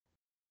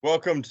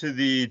Welcome to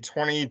the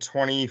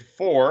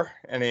 2024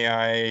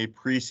 NAIA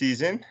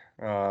preseason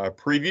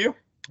preview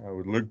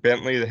with Luke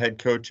Bentley, the head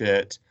coach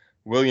at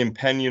William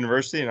Penn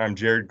University, and I'm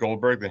Jared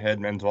Goldberg, the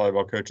head men's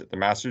volleyball coach at the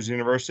Masters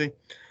University.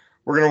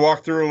 We're going to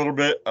walk through a little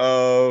bit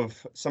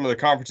of some of the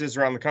conferences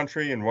around the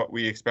country and what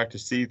we expect to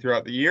see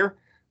throughout the year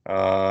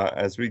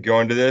as we go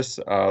into this.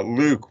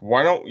 Luke,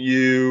 why don't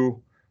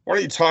you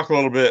talk a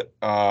little bit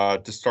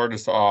to start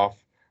us off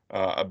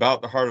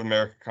about the Heart of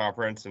America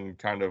Conference and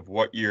kind of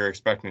what you're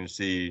expecting to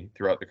see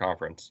throughout the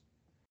conference?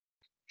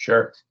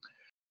 Sure.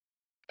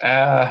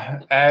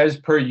 As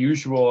per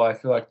usual, I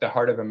feel like the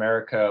Heart of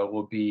America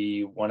will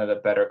be one of the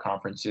better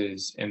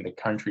conferences in the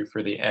country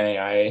for the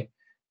NAIA.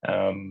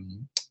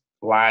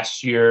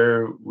 Last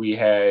year, we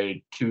had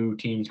 2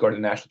 teams go to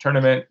the national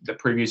tournament. The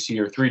previous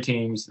year, 3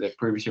 teams. The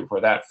previous year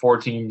before that, 4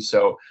 teams.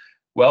 So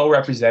well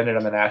represented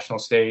on the national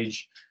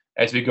stage.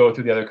 As we go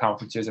through the other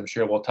conferences, I'm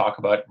sure we'll talk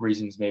about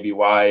reasons maybe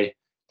why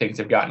things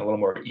have gotten a little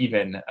more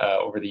even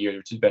over the years,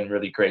 which has been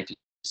really great to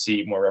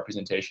see more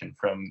representation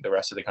from the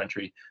rest of the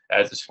country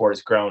as the sport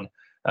has grown.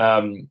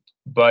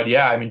 But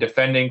yeah, I mean,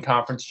 defending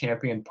conference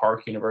champion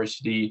Park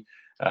University,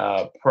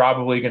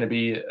 probably going to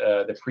be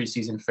the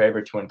preseason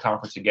favorite to win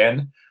conference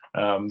again.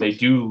 They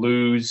do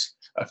lose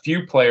a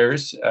few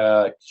players,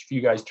 a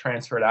few guys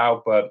transferred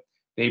out, but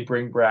they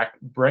bring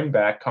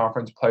back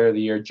Conference Player of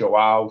the Year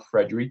Joao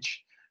Frederic,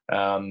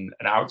 an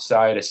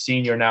outside, a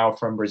senior now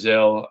from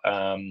Brazil,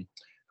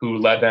 who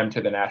led them to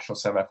the national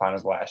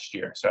semifinals last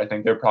year. So I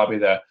think they're probably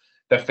the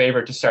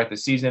favorite to start the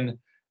season.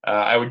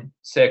 I would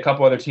say a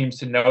couple other teams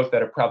to note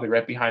that are probably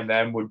right behind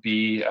them would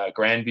be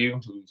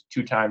Grandview, who's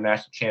 2-time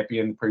national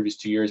champion the previous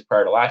 2 years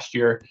prior to last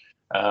year.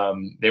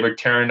 They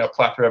returned a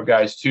plethora of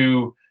guys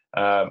too,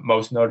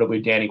 most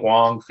notably Danny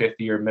Wong,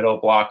 5th-year middle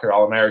blocker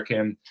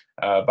All-American,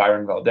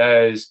 Byron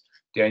Valdez,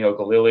 Daniel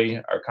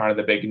Galili are kind of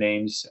the big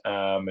names.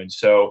 And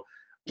so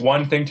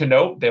one thing to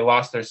note, they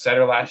lost their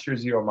setter last year,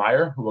 Zero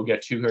Meyer, who we'll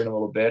get to here in a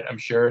little bit, I'm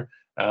sure.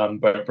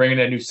 But bringing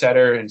in a new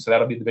setter, and so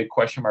that'll be the big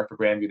question mark for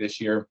Grandview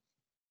this year.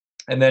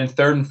 And then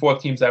 3rd and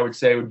 4th teams, I would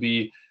say, would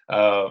be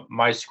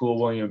my school,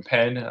 William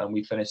Penn.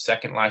 We finished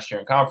 2nd last year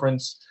in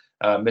conference,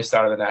 missed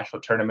out on the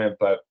national tournament,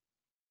 but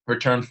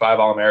returned 5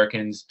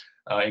 All-Americans,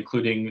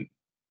 including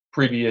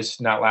previous,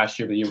 not last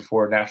year, but the year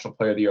before, National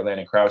Player of the Year,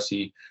 Landon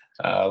Krause,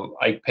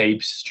 Ike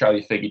Papes,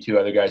 Charlie Figge, 2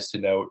 other guys to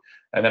note.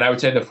 And then I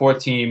would say the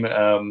 4th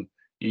team,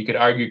 you could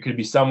argue could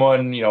be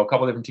someone, a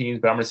couple different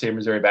teams, but I'm going to say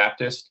Missouri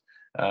Baptist.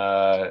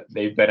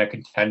 They've been a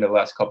contender the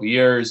last couple of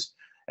years,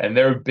 and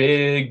their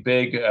big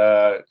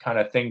kind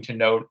of thing to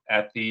note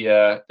at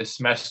the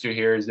semester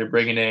here is they're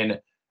bringing in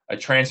a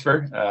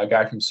transfer, a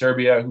guy from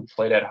Serbia who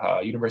played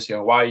at University of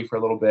Hawaii for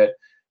a little bit.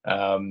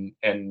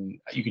 And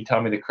you can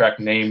tell me the correct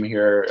name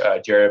here,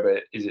 Jared,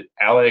 but is it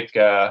Alec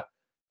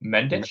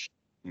Mendic?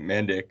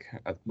 Mendic,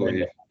 I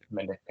believe.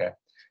 Mendic, okay.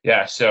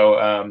 Yeah,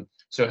 so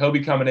he'll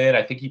be coming in.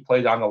 I think he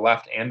plays on the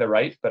left and the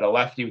right, but a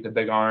lefty with a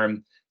big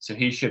arm. So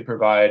he should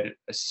provide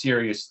a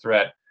serious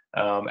threat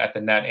at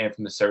the net and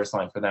from the service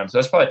line for them. So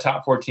that's probably the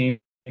top 4 teams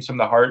from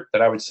the Heart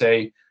that I would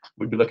say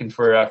would be looking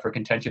for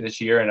contention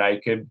this year.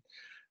 And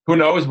who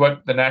knows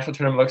what the national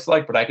tournament looks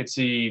like, but I could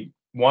see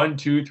 1,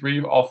 2,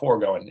 3, all 4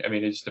 going. I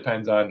mean, it just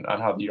depends on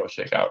how the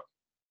shake out.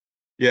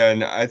 Yeah,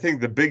 and I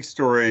think the big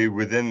story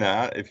within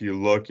that, if you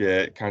look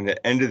at kind of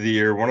end of the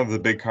year, one of the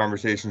big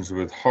conversations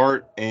with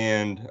Hart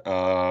and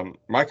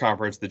my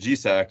conference, the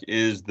GSAC,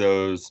 is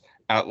those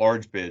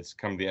at-large bids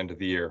come the end of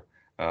the year.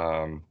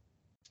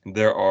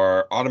 There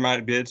are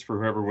automatic bids for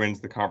whoever wins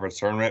the conference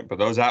tournament, but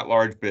those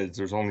at-large bids,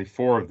 there's only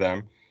 4 of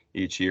them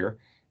each year.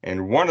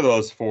 And one of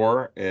those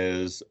 4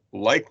 is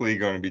likely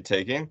going to be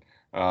taken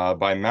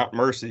by Mount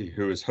Mercy,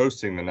 who is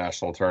hosting the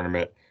national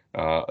tournament.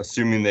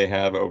 Assuming they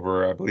have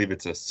over, I believe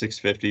it's a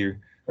 650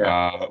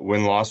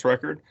 win-loss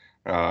record,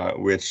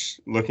 which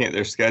looking at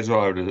their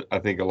schedule, I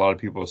think a lot of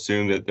people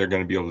assume that they're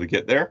going to be able to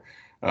get there.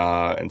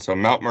 And so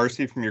Mount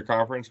Mercy from your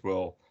conference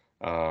will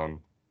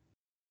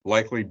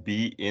likely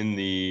be in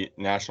the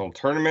national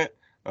tournament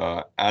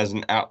as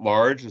an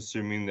at-large,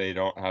 assuming they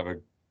don't have a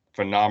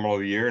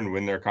phenomenal year and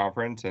win their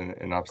conference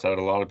and upset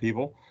a lot of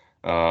people.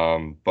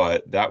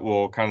 But that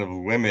will kind of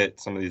limit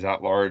some of these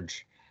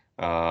at-large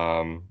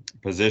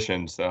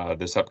positions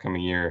this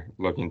upcoming year,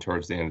 looking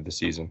towards the end of the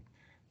season.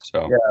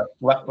 So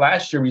yeah,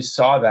 last year we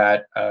saw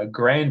that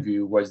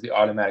Grandview was the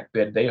automatic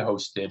bid they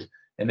hosted,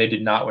 and they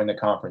did not win the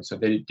conference. So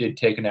they did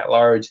take an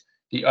at-large.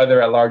 The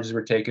other at-larges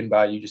were taken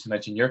by, you just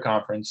mentioned your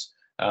conference.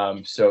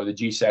 So the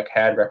GSAC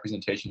had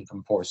representation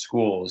from 4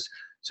 schools.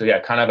 So yeah,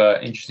 kind of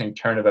an interesting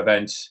turn of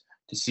events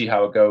to see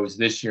how it goes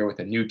this year with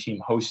a new team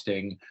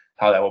hosting,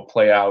 how that will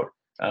play out.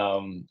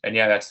 And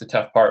yeah, that's the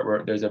tough part,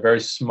 where there's a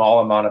very small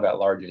amount of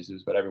at-larges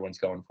is what everyone's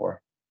going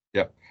for.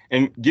 Yeah.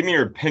 And give me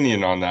your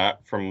opinion on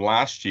that from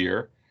last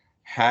year.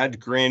 Had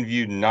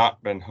Grandview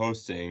not been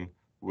hosting,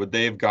 would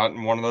they have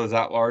gotten one of those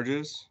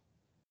at-larges?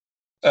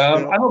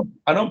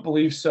 I don't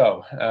believe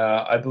so.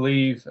 I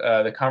believe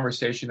the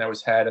conversation that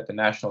was had at the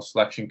National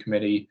Selection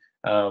Committee,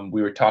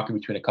 we were talking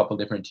between a couple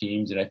different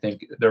teams, and I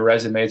think the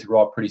resumes were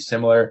all pretty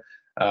similar.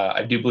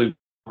 I do believe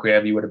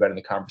Gravity would have been in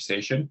the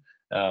conversation.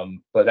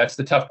 But that's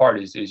the tough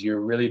part is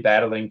you're really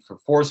battling for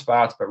 4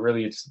 spots, but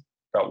really it's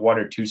about 1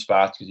 or 2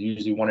 spots, because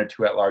usually 1 or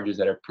 2 at-larges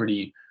that are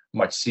pretty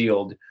much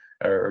sealed,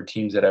 or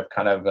teams that have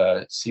kind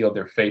of sealed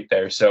their fate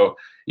there. So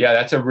yeah,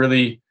 that's a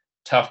really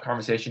tough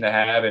conversation to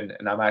have, and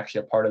I'm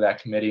actually a part of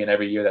that committee, and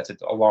every year that's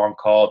a long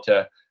call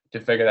to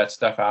figure that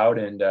stuff out.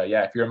 And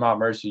yeah, if you're Mount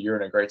Mercy, you're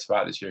in a great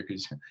spot this year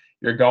because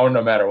you're going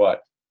no matter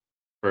what.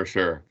 For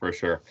sure, for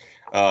sure.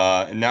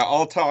 Now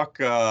I'll talk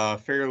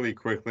fairly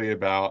quickly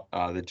about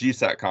the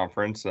GSAC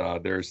conference.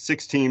 There's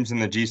 6 teams in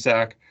the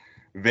GSAC: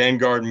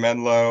 Vanguard,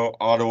 Menlo,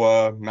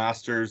 Ottawa,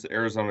 Masters,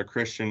 Arizona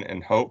Christian,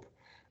 and Hope.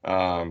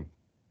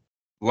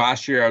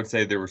 Last year, I would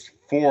say there was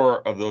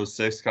 4 of those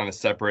 6 kind of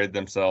separated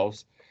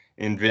themselves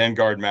in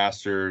Vanguard,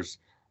 Masters,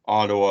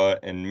 Ottawa,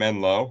 and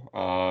Menlo.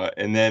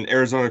 And then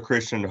Arizona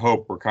Christian and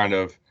Hope were kind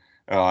of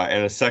in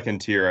a second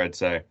tier, I'd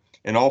say.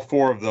 And all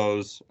 4 of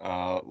those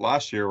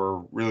last year were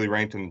really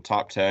ranked in the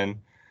top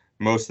 10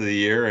 most of the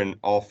year, and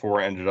all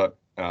 4 ended up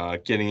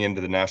getting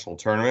into the national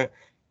tournament.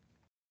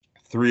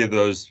 3 of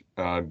those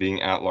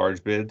being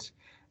at-large bids.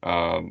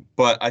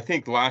 But I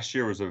think last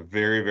year was a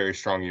very, very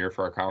strong year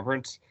for our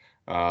conference.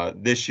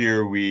 This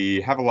year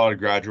we have a lot of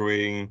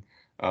graduating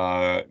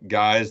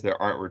guys that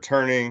aren't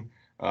returning,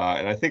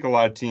 and I think a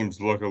lot of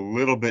teams look a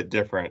little bit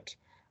different.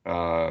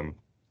 And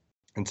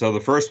so the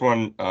first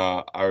one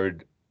I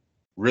would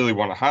really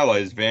want to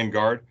highlight is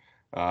Vanguard,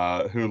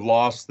 who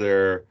lost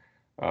their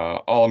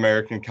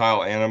All-American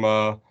Kyle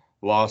Anima,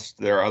 lost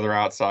their other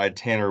outside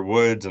Tanner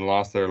Woods, and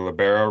lost their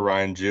libero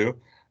Ryan Jew.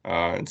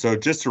 And so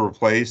just to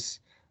replace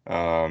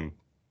their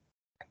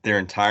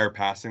entire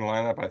passing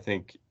lineup, I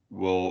think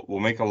will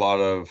make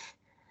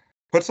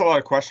puts a lot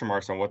of question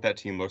marks on what that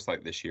team looks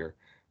like this year.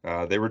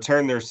 They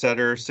returned their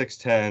setter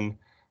 6'10",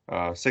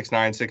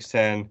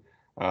 6'9",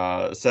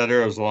 6'10".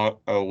 Setter is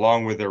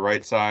along with their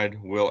right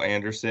side, Will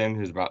Anderson,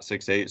 who's about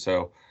 6'8",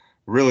 so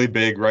really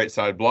big right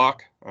side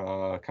block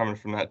coming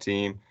from that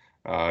team.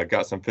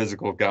 Got some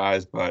physical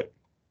guys, but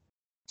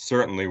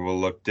certainly will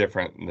look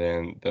different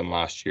than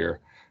last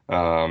year.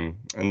 And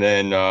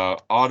then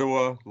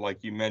Ottawa,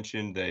 like you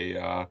mentioned,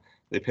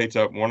 they picked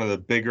up one of the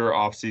bigger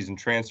offseason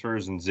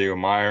transfers in Zeo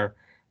Meyer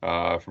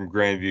from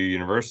Grandview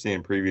University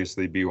and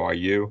previously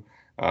BYU.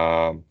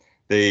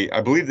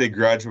 I believe they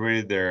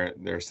graduated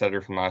their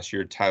setter from last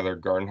year, Tyler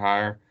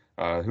Gardenhire,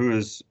 who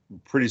is a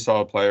pretty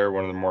solid player,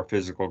 one of the more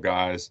physical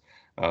guys.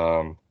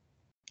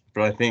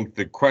 But I think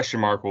the question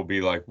mark will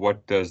be like,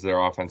 what does their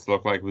offense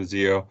look like with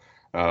Zeo?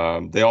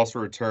 They also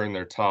returned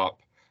their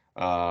top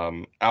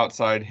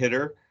outside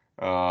hitter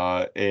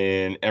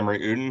in Emery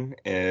Uden,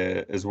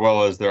 as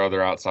well as their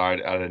other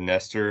outside out of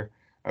Nestor,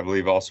 I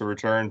believe also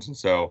returns. And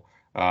so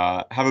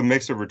have a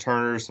mix of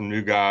returners, some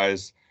new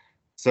guys,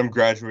 some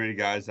graduated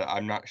guys that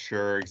I'm not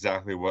sure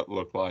exactly what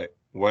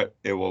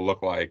it will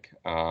look like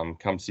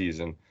come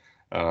season.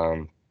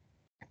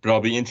 But I'll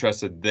be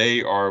interested.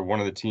 They are one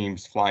of the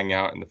teams flying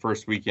out in the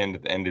first weekend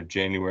at the end of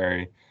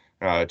January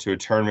to a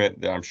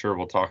tournament that I'm sure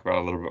we'll talk about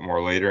a little bit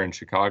more later in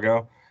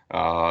Chicago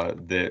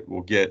that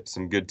will get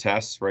some good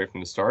tests right from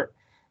the start.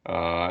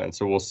 And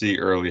so we'll see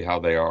early how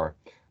they are.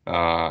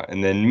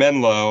 And then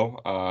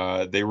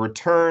Menlo, they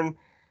return,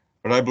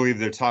 but I believe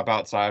their top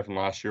outside from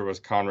last year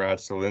was Conrad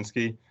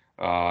Stolinsky.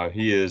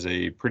 He is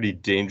a pretty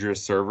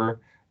dangerous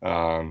server,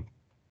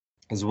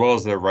 as well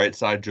as their right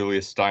side,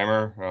 Julius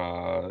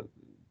Steimer.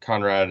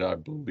 Conrad, I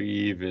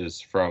believe, is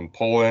from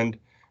Poland,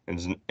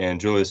 and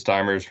Julius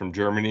Steimer is from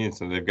Germany, and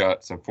so they've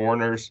got some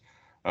foreigners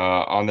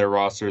on their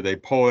roster. They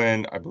pull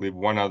in, I believe,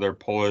 one other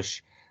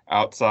Polish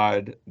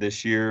outside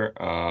this year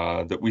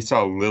that we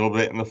saw a little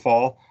bit in the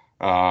fall,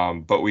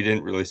 but we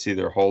didn't really see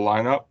their whole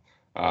lineup.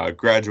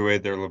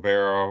 Graduated their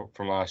libero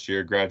from last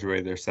year,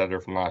 graduated their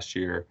setter from last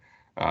year,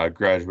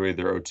 graduated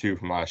their O2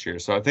 from last year.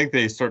 So I think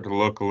they start to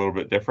look a little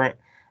bit different.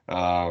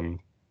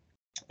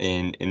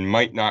 And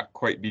might not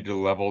quite be to the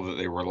level that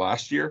they were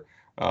last year,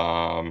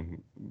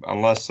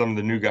 unless some of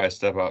the new guys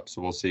step up.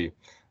 So we'll see.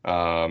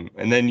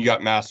 And then you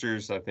got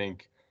Masters. I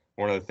think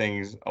one of the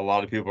things a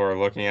lot of people are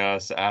looking at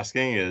us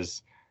asking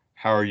is,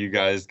 how are you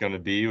guys going to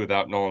be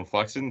without Nolan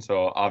Flexen?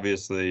 So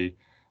obviously,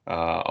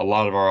 a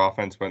lot of our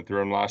offense went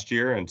through him last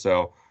year, and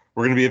so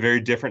we're going to be a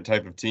very different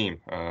type of team.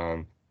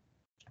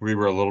 We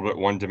were a little bit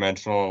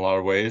one-dimensional in a lot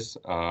of ways,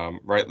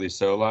 rightly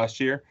so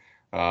last year.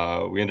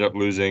 We ended up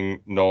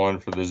losing Nolan,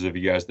 for those of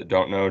you guys that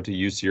don't know, to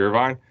UC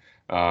Irvine.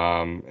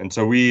 And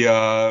so we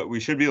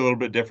should be a little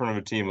bit different of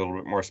a team, a little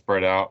bit more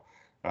spread out.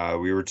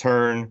 We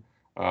return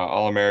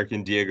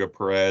All-American Diego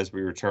Perez.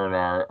 We return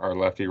our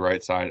lefty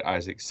right side,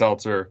 Isaac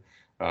Seltzer.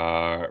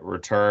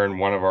 Return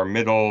one of our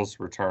middles,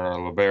 return our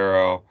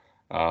libero.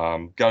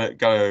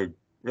 Got a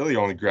really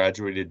only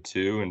graduated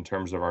 2 in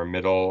terms of our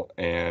middle,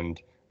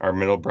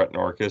 Brett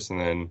Norcus,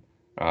 and then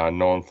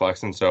Nolan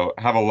Flexen. So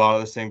have a lot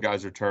of the same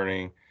guys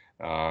returning.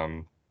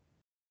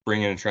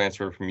 Bring in a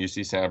transfer from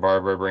UC Santa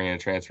Barbara, bring in a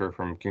transfer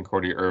from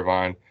Concordia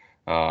Irvine.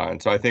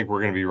 And so I think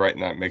we're going to be right in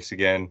that mix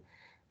again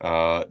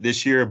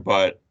this year,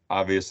 but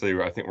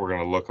obviously I think we're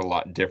going to look a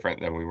lot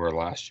different than we were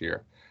last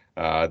year.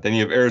 Then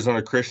you have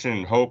Arizona Christian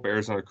and Hope.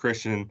 Arizona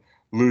Christian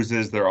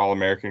loses their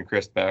All-American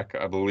Chris Beck,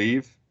 I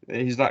believe.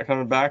 He's not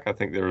coming back. I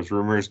think there was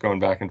rumors going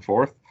back and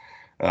forth.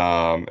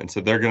 And so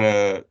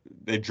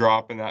they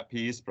drop in that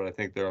piece, but I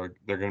think they're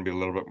gonna be a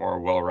little bit more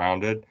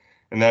well-rounded.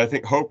 And then I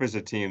think Hope is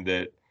a team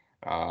that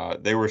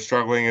they were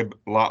struggling a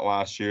lot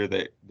last year.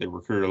 They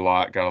recruited a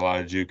lot, got a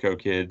lot of JUCO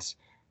kids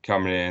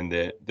coming in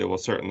that will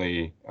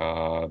certainly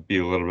be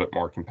a little bit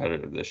more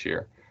competitive this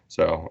year.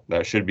 So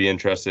that should be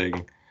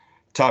interesting,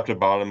 top to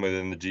bottom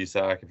within the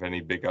GSAC, if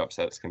any big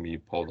upsets can be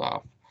pulled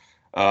off.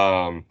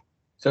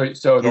 So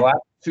the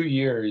last 2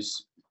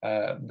 years,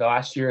 the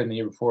last year and the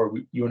year before,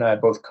 you and I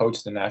both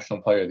coached the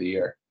National Player of the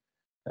Year.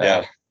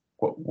 Yeah.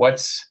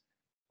 What's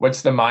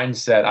the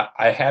mindset?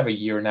 I have a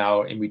year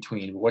now in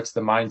between. What's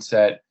the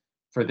mindset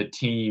for the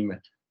team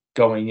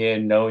going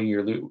in, knowing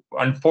you're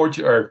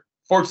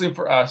fortunately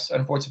for us,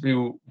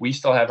 unfortunately we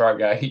still have our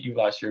guy. You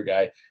lost your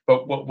guy,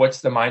 but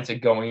what's the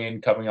mindset going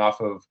in, coming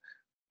off of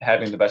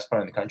having the best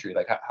player in the country?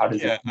 Like, how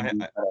does it?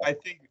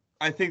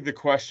 I think the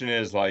question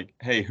is like,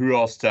 hey, who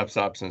else steps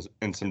up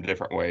in some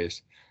different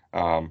ways?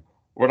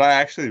 What I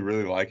actually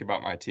really like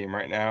about my team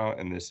right now,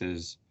 and this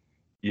is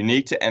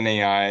unique to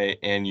NAIA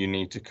and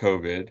unique to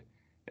COVID,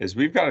 is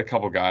we've got a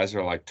couple guys that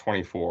are like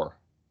 24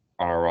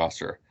 on our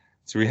roster.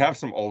 So we have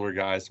some older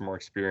guys, some more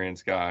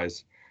experienced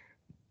guys.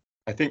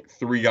 I think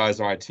 3 guys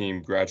on my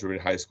team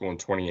graduated high school in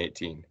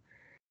 2018.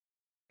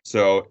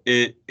 So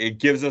it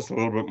gives us a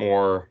little bit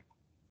more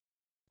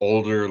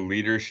older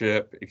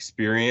leadership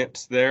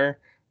experience there.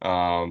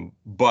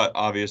 But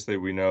obviously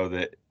we know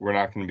that we're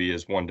not going to be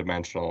as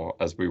one-dimensional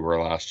as we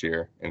were last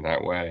year in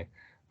that way.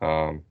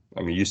 I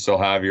mean, you still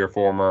have your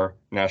former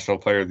National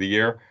Player of the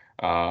Year,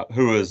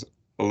 who was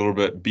a little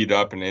bit beat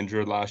up and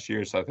injured last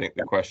year. So I think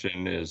the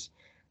question is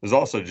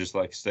also just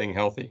like staying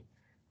healthy,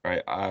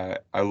 right?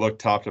 I look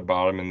top to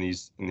bottom in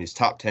these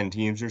top 10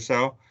 teams or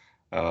so.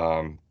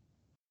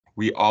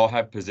 We all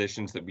have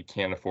positions that we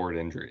can't afford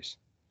injuries,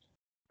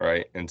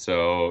 right? And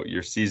so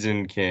your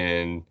season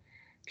can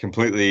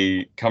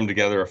completely come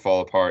together or fall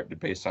apart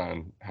based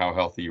on how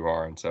healthy you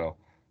are. And so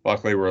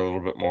luckily we're a little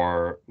bit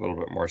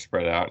more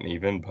spread out and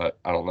even, but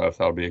I don't know if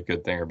that'll be a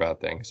good thing or bad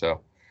thing. So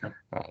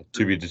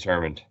to be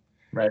determined.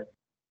 Right.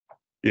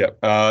 Yeah.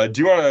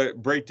 Do you want to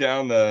break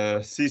down the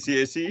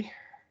CCAC?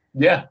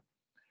 Yeah.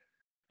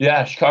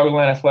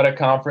 Chicagoland Athletic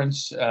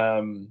Conference.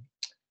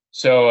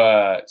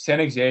 So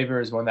San Xavier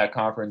has won that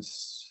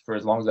conference for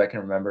as long as I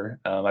can remember.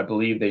 I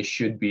believe they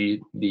should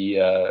be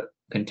the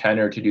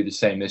contender to do the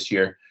same this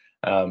year.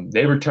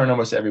 They return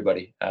almost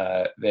everybody.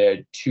 They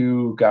had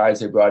 2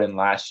 guys they brought in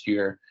last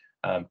year,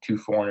 2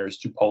 foreigners,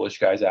 2 Polish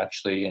guys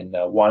actually, and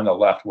one on the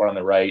left, one on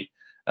the right.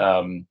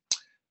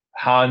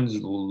 Hans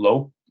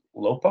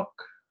Lopuk.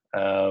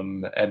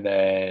 And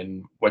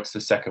then what's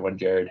the second one,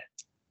 Jared?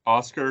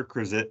 Oscar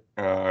Krizak.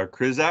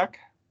 Krizak,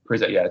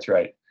 yeah, that's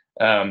right.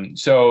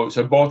 So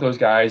both those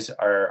guys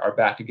are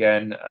back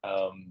again.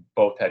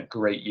 Both had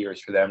great years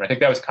for them. And I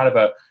think that was kind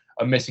of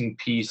a missing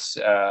piece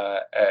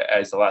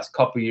as the last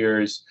couple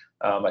years.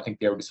 I think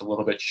they were just a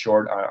little bit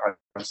short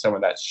on some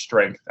of that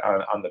strength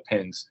on the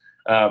pins.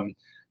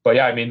 But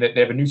yeah, I mean, they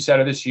have a new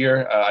setter this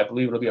year. I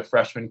believe it'll be a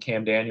freshman,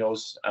 Cam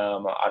Daniels,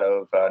 out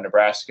of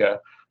Nebraska.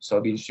 So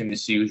it'll be interesting to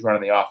see who's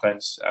running the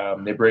offense.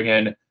 They bring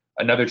in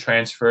another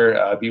transfer,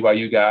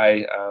 BYU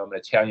guy, an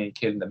Italian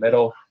kid in the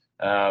middle,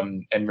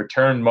 and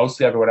return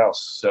mostly everyone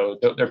else. So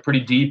they're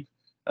pretty deep.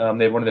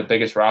 They have one of the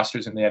biggest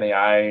rosters in the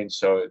NAIA, and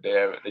so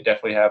they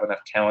definitely have enough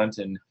talent.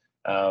 And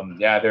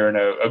they're in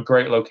a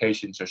great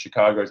location. So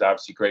Chicago is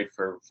obviously great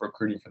for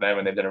recruiting for them,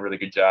 and they've done a really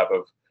good job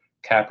of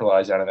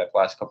capitalizing on that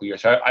last couple of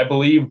years. So I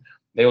believe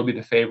they will be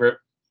the favorite.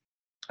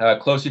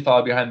 Closely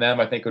followed behind them,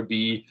 I think, would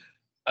be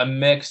a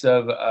mix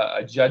of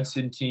a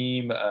Judson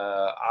team,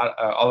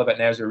 Olivet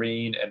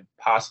Nazarene, and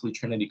possibly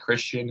Trinity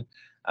Christian.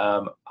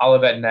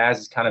 Olivet Naz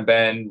has kind of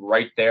been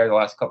right there the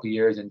last couple of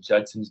years, and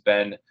Judson's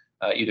been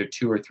either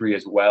 2 or 3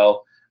 as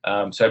well.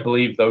 So I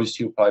believe those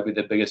two will probably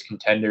be the biggest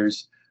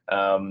contenders.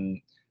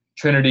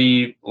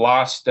 Trinity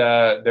lost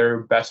their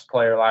best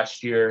player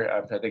last year.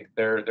 I think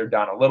they're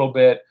down a little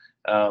bit.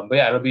 But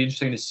yeah, it'll be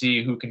interesting to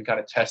see who can kind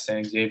of test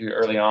San Xavier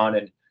early on.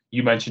 And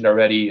you mentioned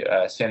already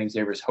San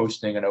Xavier is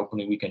hosting an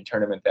opening weekend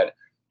tournament that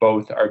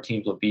both our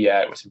teams will be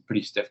at with some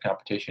pretty stiff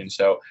competition.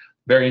 So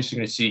very interesting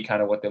to see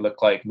kind of what they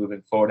look like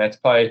moving forward. That's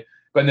probably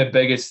been the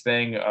biggest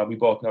thing. We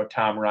both know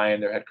Tom Ryan,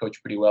 their head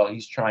coach, pretty well.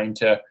 He's trying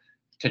to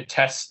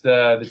test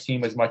the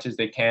team as much as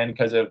they can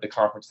because of the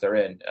conference they're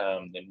in.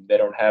 And they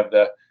don't have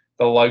the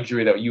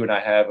luxury that you and I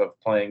have of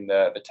playing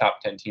the top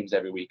 10 teams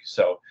every week.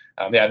 So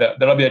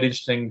that'll be an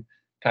interesting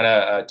kind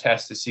of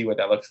test to see what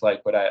that looks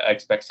like. But I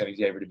expect San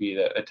Xavier to be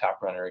the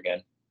top runner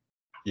again.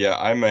 Yeah,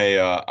 I'm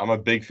a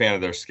big fan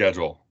of their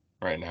schedule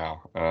right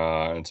now,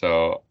 and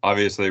so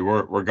obviously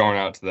we're going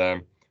out to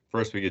them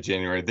first week of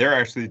January. They're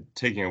actually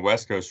taking a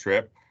West Coast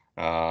trip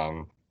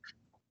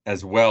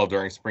as well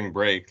during spring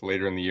break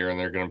later in the year, and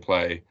they're going to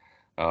play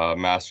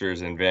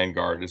Masters and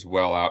Vanguard as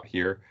well out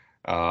here.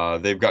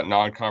 They've got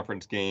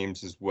non-conference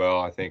games as well.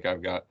 I think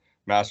I've got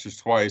Masters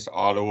twice,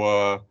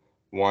 Ottawa,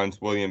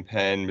 ones: William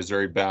Penn,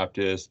 Missouri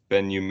Baptist,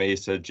 Benue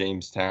Mesa,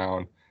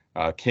 Jamestown,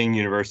 King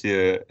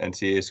University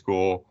NCAA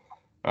school,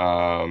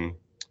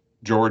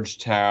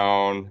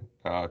 Georgetown,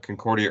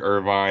 Concordia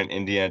Irvine,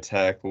 Indiana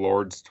Tech,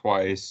 Lords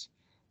twice.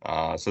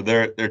 So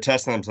they're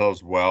testing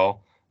themselves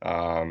well,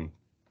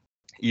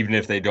 even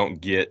if they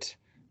don't get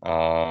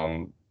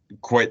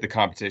quite the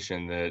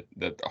competition that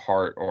the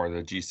Hart or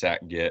the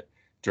GSAC get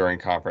during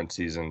conference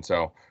season.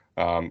 So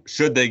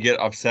should they get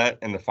upset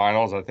in the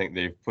finals, I think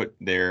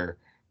they're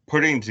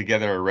putting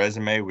together a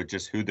resume with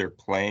just who they're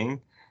playing,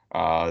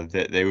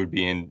 that they would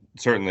be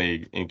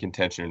certainly in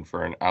contention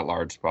for an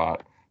at-large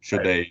spot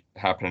should they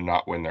happen to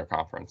not win their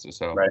conference. And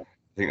so I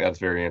think that's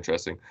very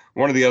interesting.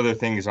 One of the other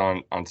things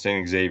on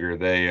St. Xavier,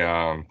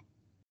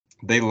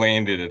 they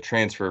landed a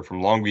transfer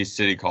from Long Beach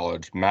City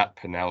College. Matt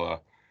Pinella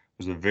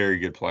was a very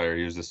good player.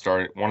 He was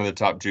one of the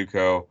top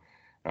JUCO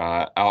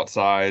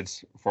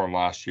outsides for him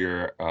last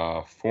year,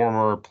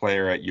 former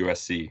player at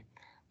USC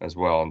as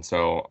well. And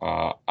so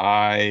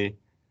I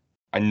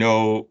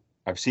know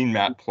I've seen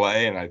Matt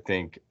play, and I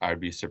think I'd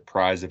be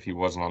surprised if he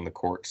wasn't on the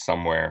court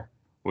somewhere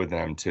with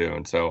them too.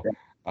 And so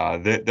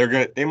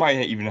they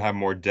might even have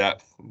more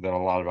depth than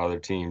a lot of other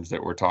teams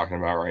that we're talking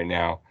about right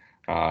now,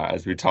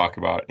 as we talk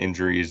about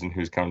injuries and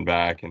who's coming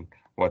back and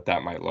what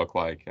that might look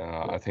like.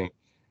 I think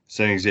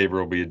St. Xavier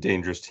will be a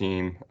dangerous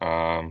team.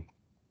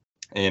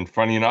 And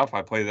funny enough,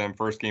 I play them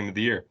first game of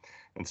the year,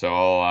 and so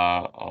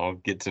I'll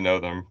get to know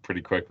them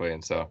pretty quickly,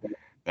 and so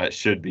that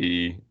should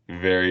be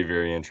very,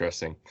 very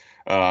interesting.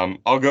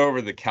 I'll go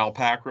over the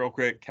CalPAC real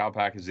quick.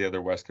 CalPAC is the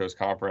other West Coast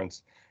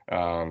conference.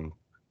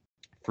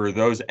 For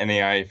those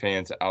NAIA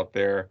fans out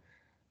there,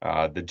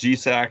 the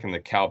GSAC and the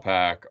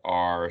CalPAC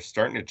are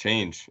starting to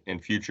change in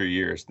future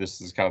years.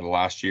 This is kind of the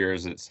last year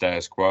as it's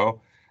status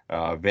quo.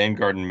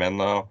 Vanguard and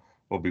Menlo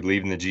will be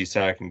leaving the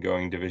GSAC and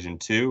going Division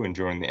II and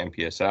joining the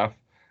MPSF.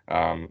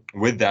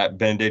 With that,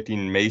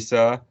 Benedictine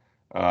Mesa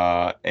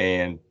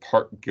and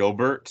Park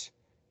Gilbert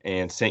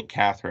and St.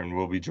 Catherine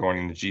will be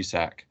joining the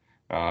GSAC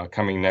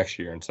coming next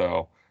year. And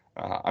so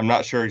I'm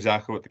not sure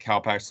exactly what the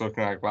CalPAC's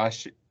looking like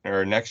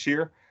next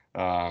year,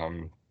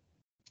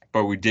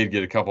 but we did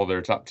get a couple of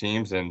their top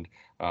teams. And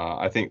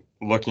I think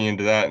looking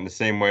into that in the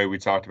same way we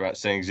talked about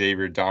St.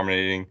 Xavier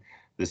dominating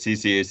the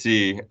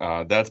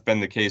CCAC, that's been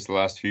the case the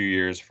last few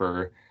years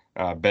for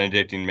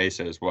Benedictine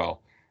Mesa as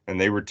well. And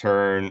they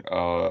return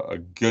a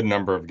good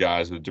number of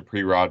guys with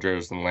Dupree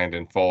Rogers and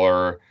Landon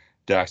Fuller,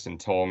 Daxton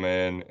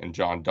Tolman, and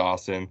John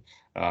Dawson.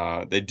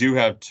 They do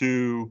have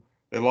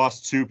they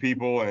lost two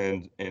people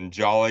in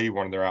Jolly,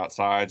 one of their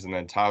outsides, and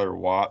then Tyler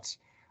Watts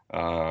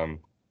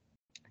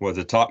was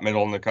a top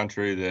middle in the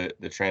country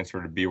that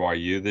transferred to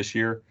BYU this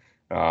year.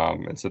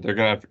 And so they're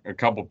going to have a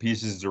couple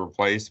pieces to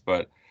replace,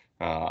 but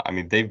I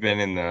mean, they've been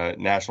in the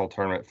national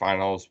tournament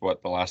finals,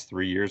 the last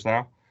 3 years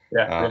now?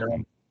 Yeah.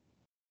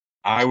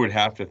 I would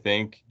have to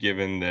think,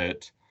 given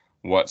that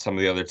what some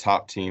of the other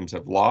top teams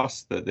have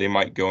lost, that they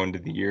might go into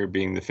the year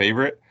being the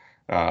favorite,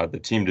 the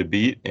team to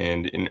beat.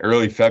 And in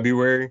early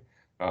February,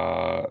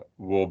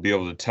 we'll be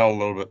able to tell a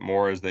little bit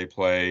more as they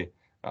play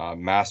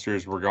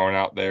Masters. We're going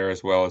out there,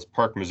 as well as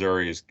Park,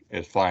 Missouri is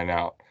flying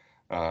out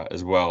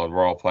as well, and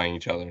we're all playing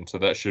each other. And so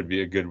that should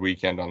be a good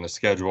weekend on the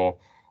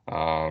schedule.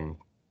 And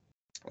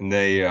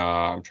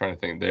I'm trying to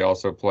think, they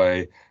also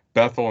play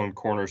Bethel and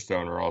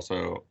Cornerstone are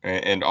also,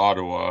 and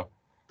Ottawa.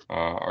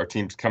 Our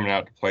team's coming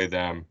out to play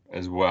them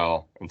as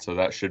well. And so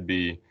that should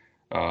be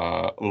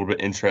a little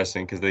bit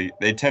interesting because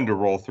they tend to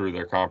roll through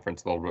their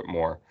conference a little bit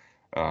more.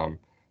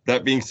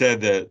 That being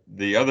said,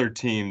 the other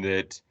team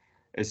that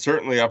is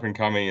certainly up and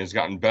coming has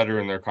gotten better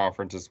in their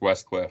conference is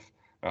Westcliff.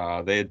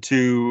 They had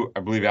two,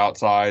 I believe,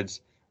 outsides,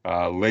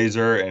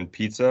 Laser and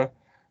Pisa,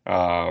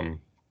 and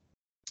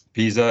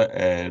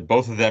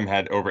both of them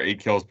had over 8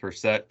 kills per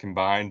set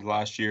combined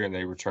last year, and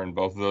they returned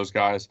both of those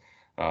guys.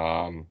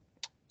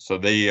 So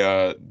they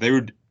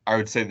would, I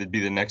would say, they'd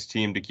be the next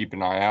team to keep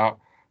an eye out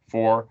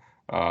for.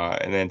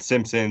 And then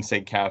Simpson,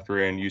 St.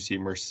 Catherine, UC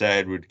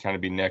Merced would kind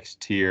of be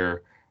next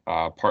tier.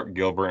 Park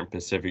Gilbert and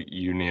Pacific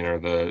Union are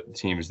the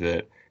teams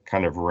that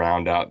kind of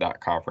round out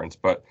that conference.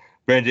 But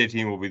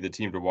Benedictine will be the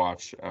team to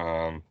watch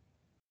and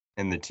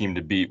the team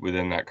to beat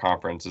within that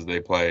conference as they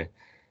play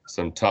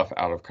some tough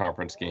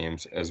out-of-conference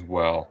games as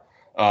well.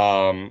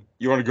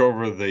 You want to go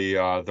over the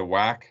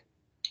WAC?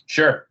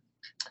 Sure.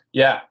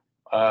 Yeah.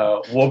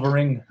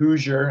 Wolverine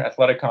Hoosier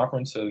Athletic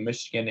Conference, so the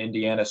Michigan,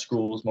 Indiana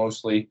schools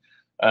mostly.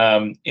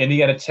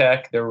 Indiana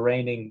Tech, their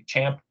reigning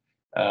champ.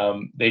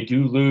 They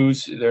do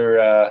lose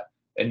their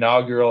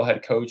inaugural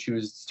head coach who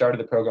has started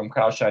the program,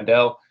 Kyle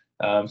Scheindel.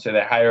 So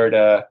they hired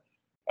a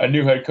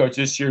new head coach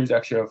this year who's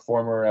actually a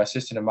former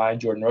assistant of mine,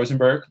 Jordan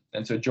Rosenberg.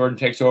 And so Jordan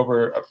takes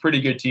over a pretty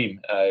good team,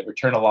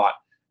 return a lot.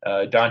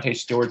 Dante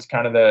Stewart's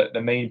kind of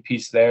the main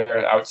piece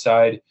there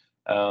outside,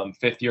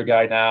 fifth-year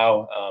guy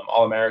now,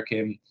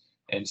 All-American.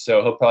 And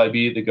so he'll probably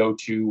be the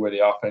go-to where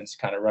the offense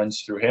kind of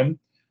runs through him.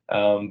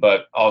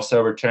 But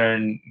also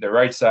return the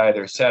right side,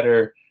 their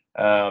setter.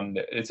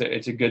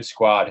 It's a good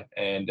squad,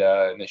 and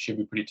they should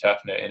be pretty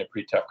tough in a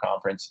pretty tough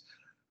conference.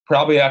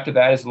 Probably after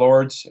that is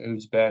Lords,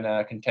 who's been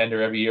a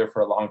contender every year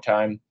for a long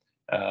time.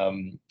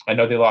 I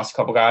know they lost a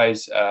couple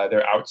guys.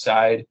 They're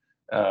outside.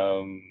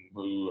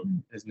 Who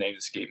his name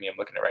escaped me. I'm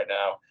looking at it right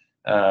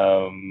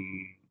now.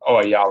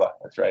 Ayala.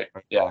 That's right.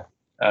 Yeah.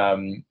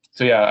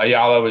 So yeah,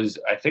 Ayala was,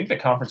 I think, the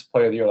conference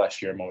player of the year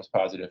last year. I'm almost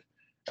positive.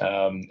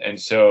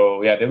 And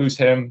so yeah, they lose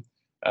him,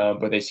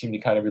 but they seem to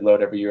kind of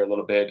reload every year a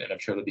little bit, and I'm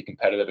sure they'll be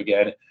competitive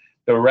again.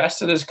 The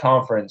rest of this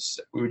conference,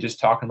 we were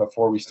just talking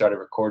before we started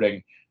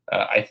recording,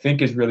 I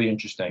think is really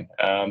interesting.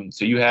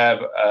 So you have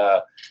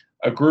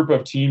a group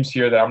of teams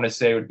here that I'm going to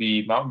say would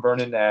be Mount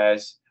Vernon,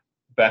 as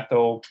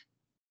Bethel,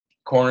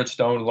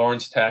 Cornerstone,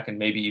 Lawrence Tech, and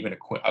maybe even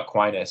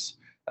Aquinas,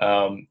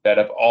 that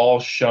have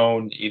all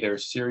shown either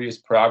serious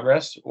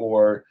progress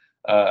or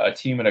a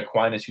team in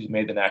Aquinas who's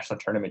made the national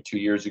tournament 2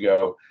 years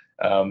ago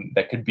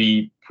that could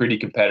be pretty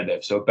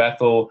competitive. So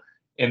Bethel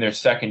in their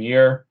second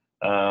year,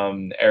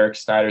 Eric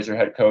Snyder's their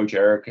head coach.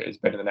 Eric has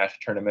been in the national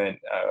tournament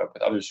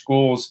with other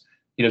schools.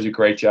 He does a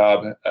great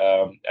job.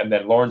 And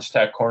then Lawrence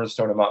Tech,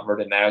 Cornerstone, and Mount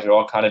Vernon Naz are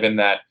all kind of in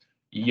that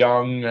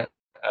young,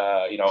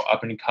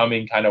 up and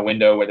coming kind of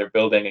window where they're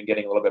building and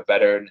getting a little bit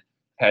better, and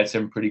had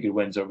some pretty good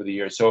wins over the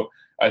years. So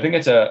I think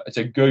it's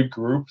a good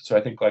group. So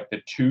I think like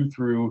the 2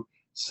 through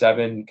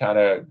 7 kind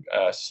of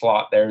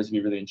slot there is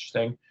be really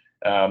interesting.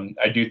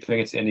 I do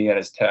think it's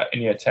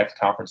Indiana Tech's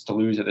conference to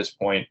lose at this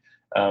point.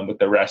 But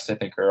the rest, I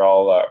think, are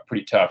all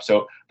pretty tough.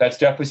 So that's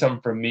definitely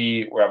something for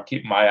me where I'm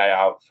keeping my eye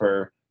out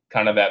for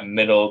kind of that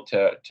middle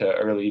to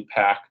early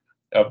pack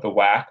of the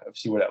WAC, of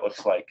see what that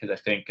looks like, because I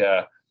think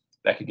that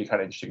could get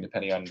kind of interesting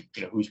depending on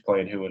who's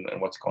playing who and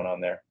what's going on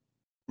there.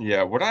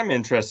 Yeah, what I'm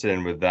interested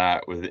in with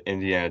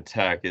Indiana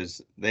Tech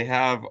is they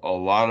have a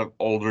lot of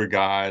older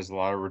guys, a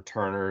lot of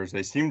returners.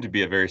 They seem to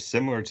be a very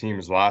similar team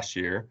as last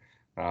year,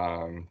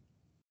 who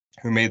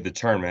made the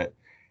tournament,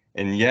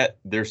 and yet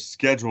their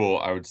schedule,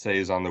 I would say,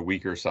 is on the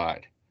weaker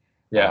side.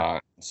 Yeah.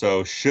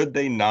 So should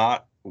they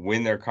not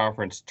win their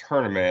conference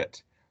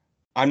tournament,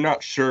 I'm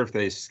not sure if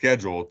they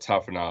schedule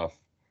tough enough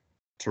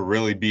to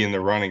really be in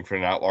the running for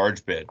an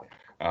at-large bid.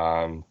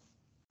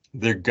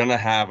 They're going to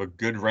have a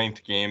good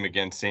ranked game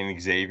against St.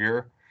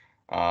 Xavier,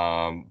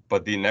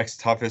 but the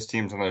next toughest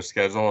teams on their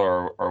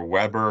schedule are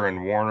Weber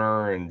and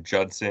Warner and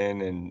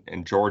Judson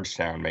and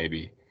Georgetown,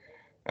 maybe.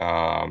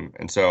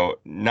 And so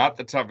not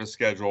the toughest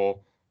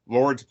schedule.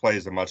 Lords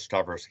plays a much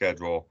tougher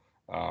schedule.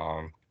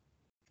 And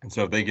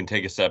so if they can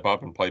take a step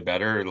up and play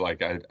better,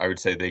 like I would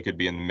say they could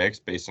be in the mix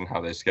based on how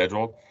they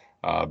scheduled.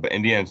 But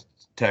Indiana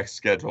Tech's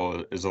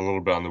schedule is a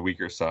little bit on the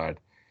weaker side,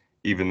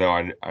 even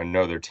though I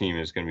know their team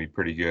is going to be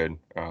pretty good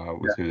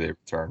with who they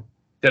return.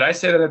 Did I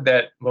say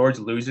that Lords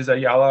loses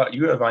Ayala?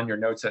 You have on your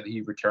notes that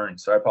he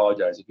returns, so I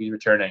apologize if he's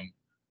returning.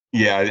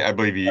 Yeah, I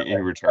believe he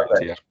returns.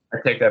 Okay. Yeah, I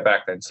take that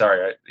back then.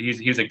 Sorry,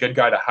 he's a good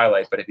guy to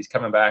highlight, but if he's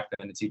coming back,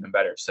 then it's even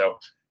better. So,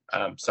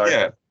 sorry.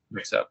 Yeah.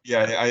 Mix up.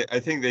 Yeah,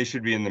 I think they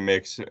should be in the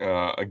mix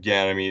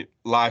again. I mean,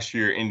 last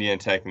year Indiana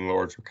Tech and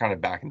Lords were kind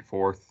of back and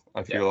forth,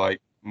 I feel like,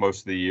 most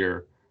of the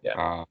year.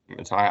 Yeah.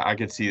 And so I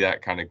could see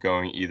that kind of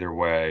going either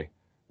way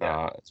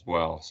as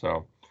well.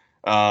 So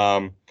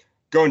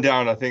going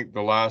down, I think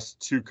the last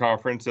 2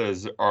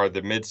 conferences are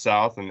the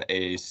Mid-South and the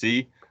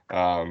AAC.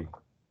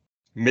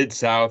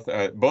 Mid-South,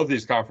 both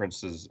these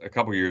conferences a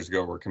couple years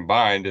ago were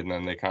combined, and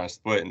then they kind of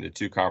split into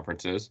 2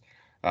 conferences.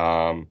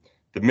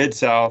 The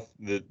Mid-South,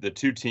 the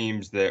 2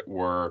 teams that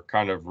were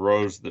kind of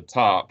rose to the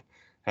top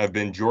have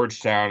been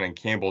Georgetown and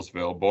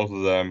Campbellsville. Both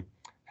of them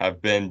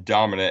have been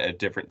dominant at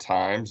different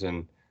times,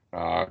 and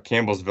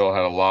Campbellsville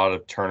had a lot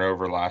of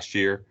turnover last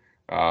year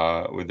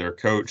with their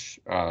coach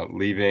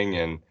leaving.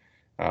 And,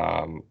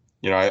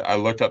 I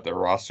looked up their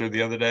roster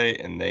the other day,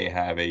 and they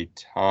have a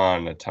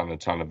ton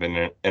of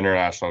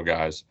international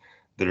guys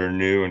that are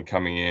new and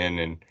coming in.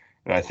 And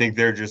I think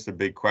they're just a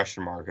big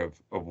question mark of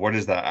what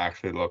does that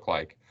actually look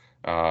like.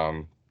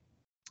 I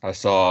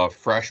saw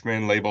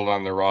freshmen labeled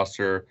on their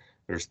roster.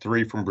 There's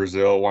 3 from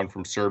Brazil, 1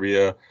 from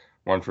Serbia,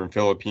 1 from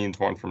Philippines,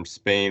 1 from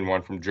Spain,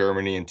 1 from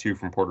Germany, and 2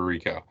 from Puerto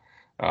Rico.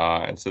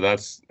 And so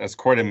that's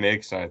quite a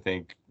mix. And I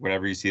think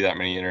whenever you see that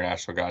many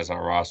international guys on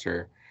a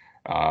roster,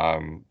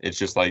 it's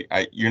just like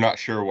you're not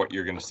sure what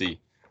you're going to see,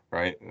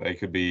 right? They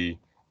could be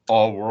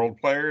all world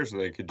players, or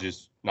they could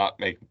just not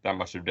make that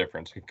much of a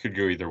difference. It could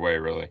go either way,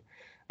 really.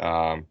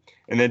 And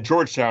then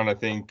Georgetown, I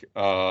think,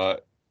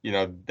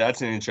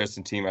 that's an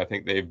interesting team. I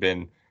think they've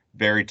been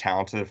very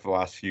talented for the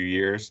last few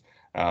years,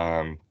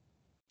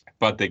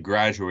 but they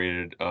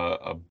graduated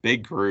a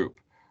big group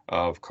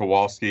of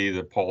Kowalski,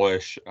 the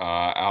Polish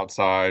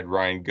outside,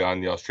 Ryan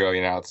Gunn, the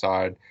Australian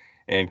outside,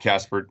 and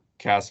Kasper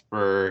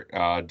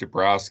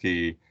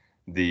Dabrowski,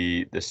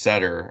 the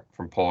setter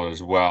from Poland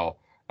as well.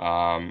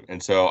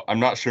 And so I'm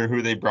not sure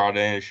who they brought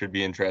in. It should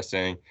be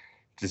interesting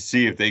to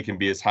see if they can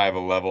be as high of a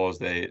level as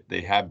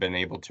they have been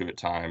able to at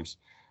times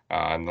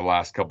in the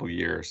last couple of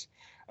years.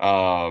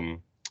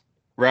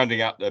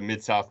 Rounding out the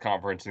Mid-South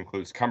Conference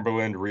includes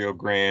Cumberland, Rio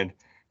Grande,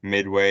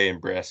 Midway,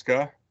 and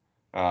Brescia,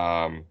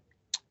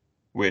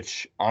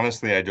 which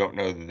honestly I don't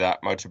know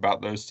that much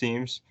about those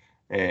teams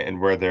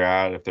and where they're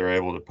at, if they're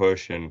able to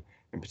push and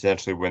and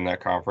potentially win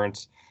that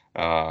conference.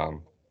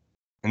 And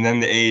then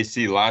the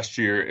AAC last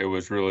year, it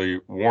was really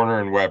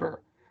Warner and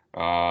Weber.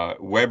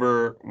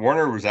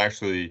 Warner was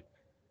actually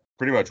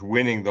pretty much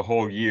winning the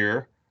whole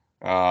year,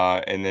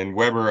 and then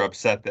Weber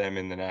upset them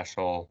in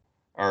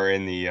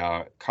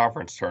the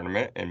conference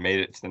tournament and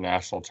made it to the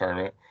national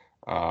tournament.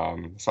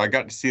 So I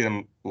got to see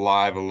them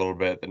live a little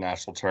bit at the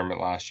national tournament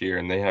last year,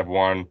 and they have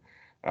one.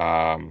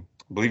 I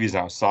believe he's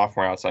now a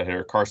sophomore outside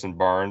hitter, Carson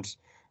Barnes,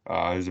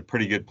 who's a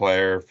pretty good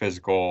player,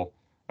 physical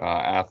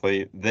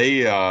athlete.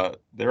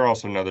 They're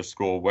also another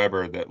school,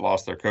 Weber, that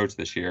lost their coach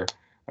this year.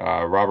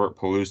 Robert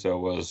Peluso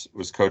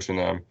was coaching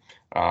them,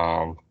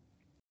 and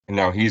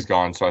now he's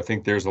gone. So I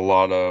think there's a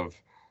lot of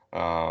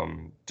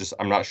just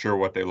I'm not sure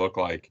what they look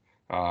like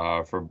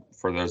for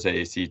those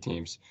AAC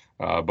teams.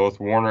 Both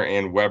Warner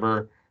and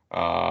Weber,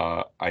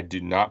 I do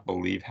not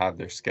believe have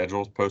their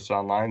schedules posted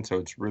online, so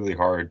it's really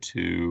hard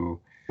to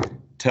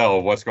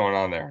tell what's going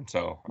on there. And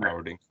so I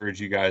would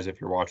encourage you guys,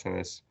 if you're watching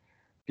this,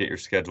 get your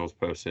schedules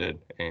posted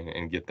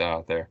and get that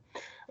out there.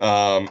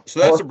 So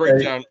that's a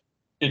breakdown.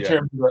 In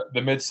terms of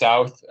the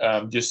Mid-South,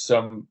 just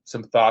some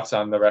thoughts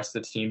on the rest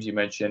of the teams you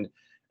mentioned.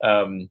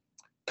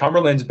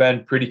 Cumberland's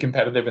been pretty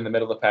competitive in the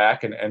middle of the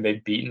pack, and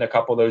they've beaten a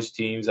couple of those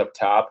teams up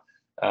top.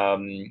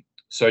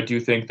 So I do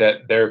think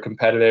that they're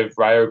competitive.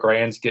 Rio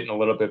Grande's getting a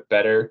little bit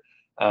better.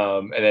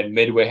 And then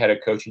Midway had a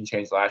coaching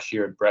change last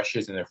year, and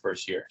Brescia's in their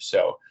first year.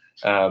 So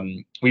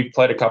we've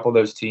played a couple of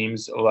those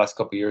teams the last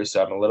couple of years,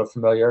 so I'm a little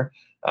familiar.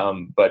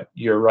 But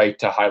you're right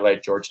to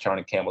highlight Georgetown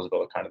and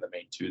Campbellsville are kind of the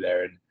main two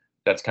there, and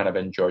that's kind of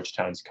been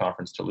Georgetown's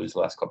conference to lose the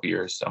last couple of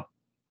years. So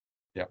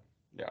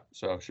yeah,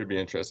 so it should be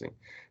interesting.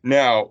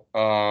 Now,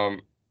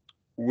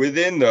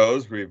 within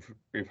those, we've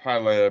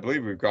highlighted. I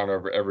believe we've gone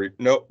over every.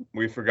 Nope,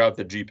 we forgot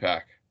the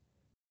GPAC.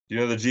 Do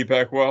you know the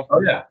GPAC well?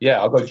 Oh yeah,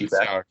 I'll go GPAC.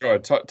 Yeah, go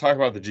ahead, talk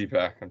about the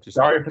GPAC. I'm just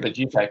sorry for the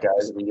GPAC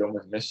guys. We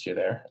almost missed you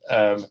there.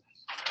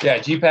 Yeah,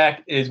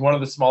 GPAC is one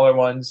of the smaller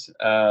ones.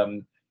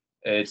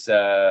 It's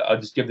I'll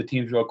just give the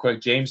teams real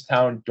quick: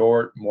 Jamestown,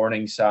 Dordt,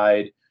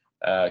 Morningside,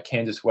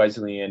 Kansas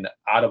Wesleyan,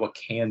 Ottawa,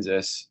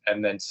 Kansas,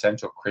 and then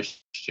Central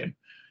Christian.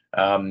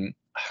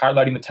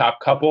 Highlighting the top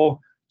couple,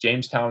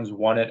 Jamestown's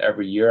won it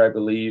every year, I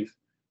believe.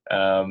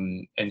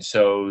 And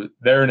so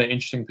they're in an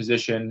interesting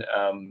position.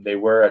 They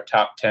were a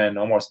top 10,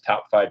 almost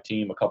top 5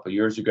 team a couple of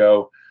years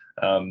ago.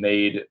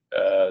 Made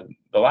the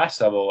last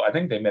level, I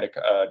think they made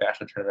a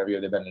national tournament every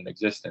year they've been in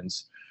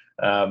existence.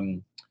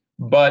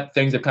 But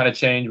things have kind of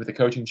changed with the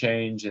coaching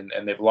change, and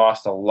they've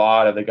lost a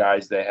lot of the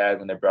guys they had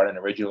when they brought in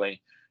originally.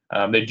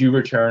 They do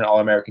return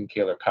All-American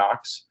Kaylor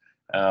Cox.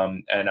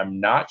 And I'm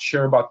not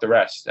sure about the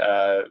rest.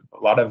 A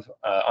lot of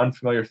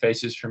unfamiliar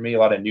faces for me, a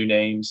lot of new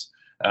names.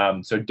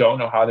 So don't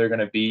know how they're going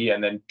to be.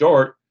 And then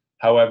Dordt,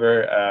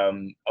 however,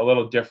 a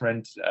little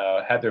different,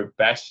 had their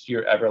best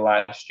year ever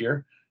last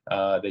year.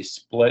 They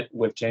split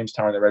with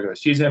Jamestown in the regular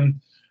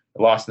season,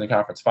 lost in the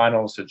conference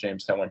finals, so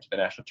Jamestown went to the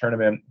national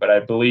tournament. But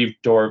I believe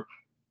Dordt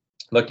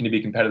looking to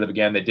be competitive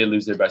again. They did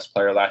lose their best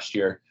player last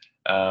year.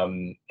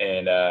 And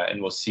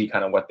we'll see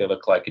kind of what they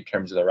look like in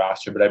terms of the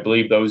roster. But I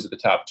believe those are the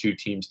top 2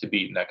 teams to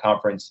beat in that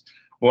conference.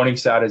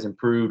 Morningside has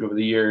improved over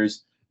the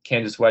years.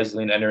 Kansas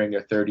Wesleyan, entering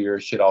their 3rd year,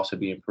 should also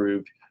be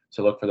improved.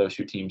 So look for those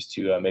 2 teams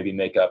to maybe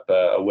make up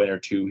a win or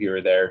 2 here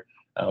or there.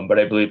 But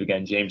I believe,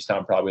 again,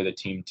 Jamestown probably the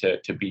team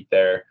to beat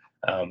there.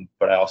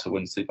 But I also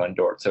wouldn't sleep on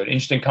Dordt. So an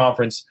interesting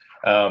conference,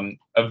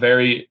 a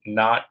very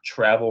not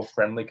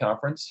travel-friendly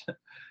conference.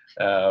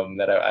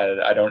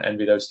 That I don't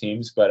envy those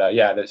teams. But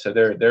so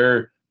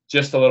they're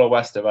just a little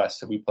west of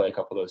us, so we play a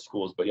couple of those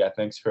schools. But yeah,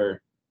 thanks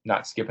for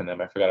not skipping them.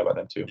 I forgot about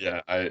them too.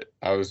 Yeah,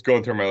 I was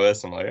going through my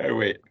list. I'm like, hey,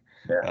 wait.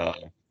 Yeah.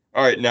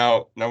 All right,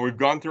 now we've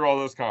gone through all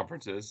those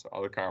conferences,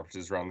 all the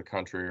conferences around the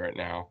country right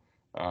now.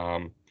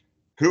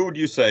 Who would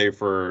you say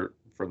for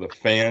the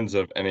fans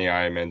of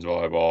NAIA men's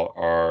volleyball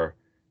are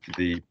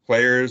the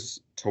players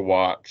to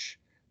watch,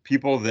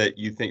 people that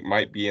you think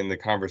might be in the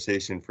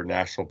conversation for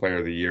National Player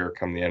of the Year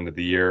come the end of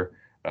the year?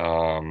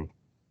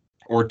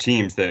 Or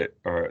teams that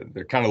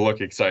kind of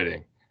look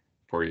exciting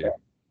for you?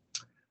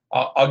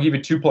 I'll give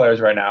you 2 players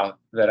right now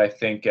that I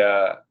think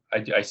I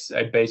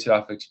base it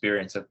off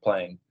experience of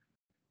playing.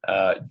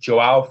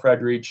 Joao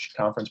Friedrich,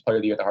 Conference Player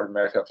of the Year at the Heart of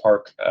America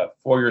Park,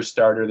 4-year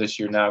starter this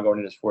year now, going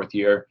into his 4th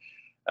year.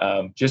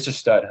 Just a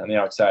stud on the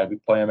outside. We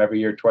play him every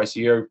year, twice a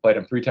year. We played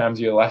him 3 times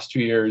a year the last 2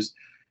 years.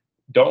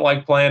 Don't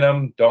like playing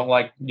him. Don't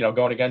like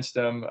going against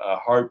him. A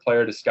hard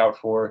player to scout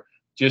for.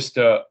 Just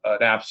an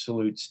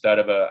absolute stud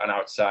of an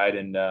outside,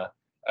 and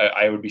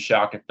I would be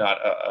shocked if not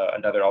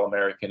another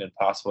All-American and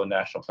possible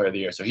National Player of the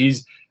Year. So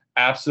he's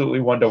absolutely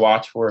one to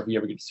watch for if you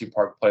ever get to see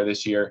Park play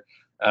this year.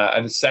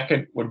 And the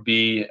second would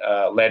be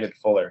Landon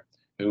Fuller,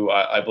 who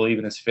I believe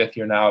in his 5th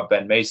year now at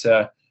Ben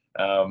Mesa.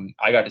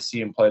 I got to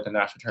see him play at the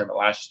national tournament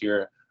last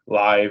year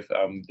live.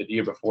 The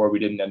year before, we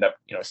didn't end up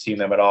seeing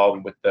them at all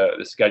with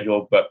the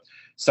schedule, but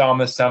saw him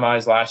in the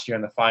semis last year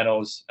in the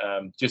finals.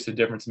 Just a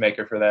difference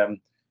maker for them.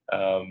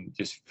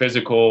 Just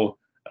physical.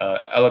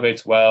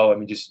 Elevates well. I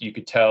mean, just you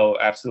could tell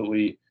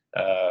absolutely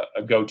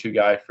a go-to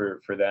guy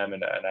for them,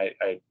 and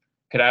I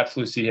could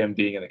absolutely see him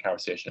being in the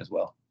conversation as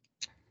well.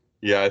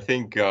 Yeah, I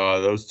think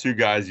those two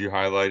guys you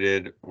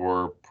highlighted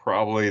were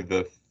probably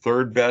the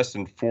third best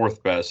and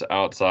fourth best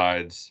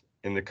outsides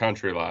in the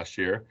country last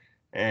year,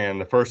 and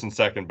the first and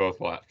second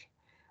both left.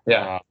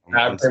 Yeah.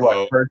 I would say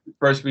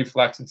first would be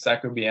Flex and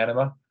second would be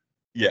Anima.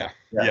 Yeah,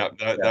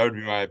 that would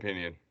be my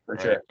opinion. For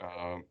right?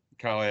 sure.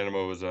 Kyle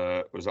Anima was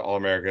an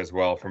All-American as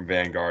well from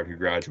Vanguard who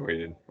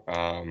graduated.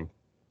 And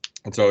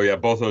so yeah,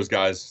 both those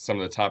guys, some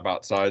of the top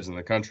outsides in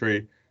the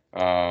country,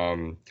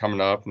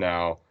 coming up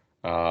now.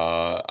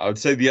 I would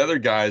say the other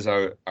guys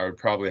I would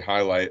probably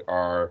highlight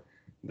are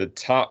the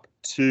top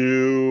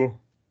two.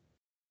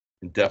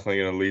 I'm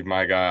definitely going to leave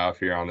my guy off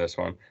here on this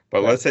one,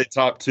 but let's say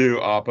top two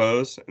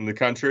oppos in the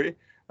country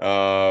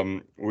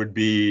would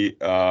be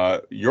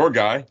your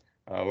guy,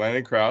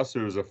 Landon Krause,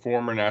 who was a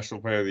former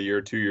National Player of the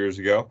Year 2 years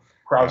ago.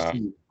 Krause.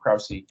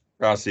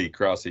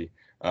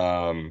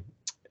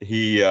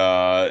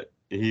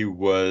 He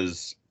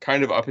was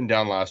kind of up and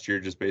down last year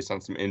just based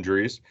on some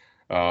injuries,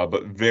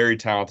 but very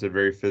talented,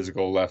 very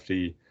physical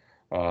lefty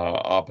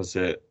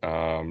opposite.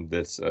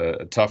 That's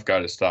a tough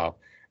guy to stop.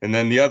 And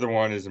then the other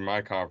one is in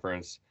my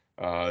conference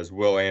is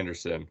Will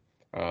Anderson,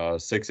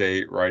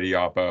 6'8", righty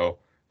oppo.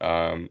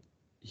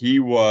 He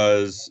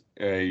was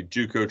a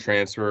JUCO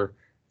transfer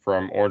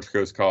from Orange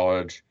Coast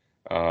College.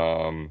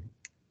 And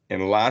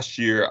last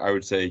year, I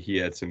would say he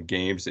had some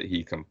games that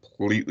he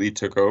completely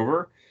took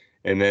over,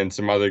 and then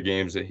some other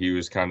games that he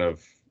was kind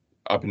of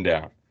up and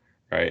down,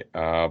 right?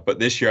 But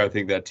this year, I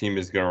think that team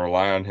is going to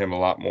rely on him a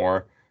lot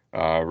more.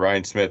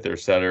 Ryan Smith, their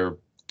setter,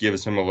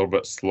 gives him a little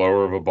bit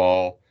slower of a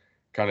ball,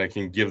 kind of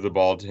can give the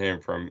ball to him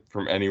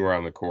from anywhere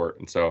on the court.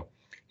 And so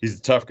he's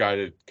a tough guy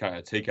to kind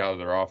of take out of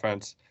their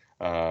offense.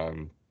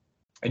 And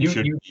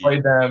you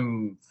played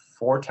them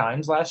 4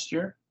 times last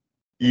year?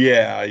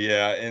 Yeah.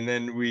 And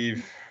then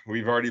we've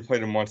already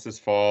played them once this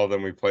fall.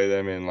 Then we play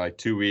them in like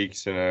 2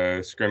 weeks in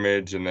a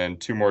scrimmage, and then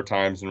 2 more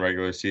times in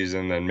regular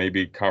season, then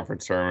maybe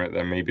conference tournament,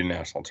 then maybe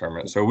national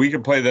tournament. So we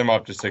could play them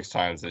up to 6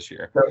 times this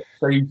year.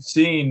 So you've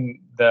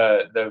seen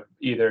the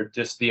either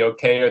just the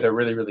okay or they're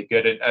really, really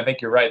good. And I think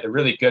you're right. The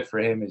really good for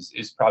him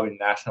is probably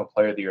national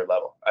player of the year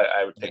level.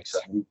 I would think so.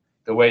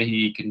 The way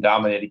he can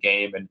dominate a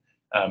game and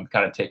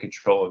kind of take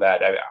control of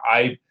that.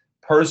 I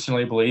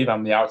personally believe,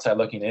 I'm the outside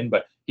looking in,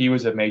 but he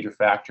was a major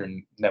factor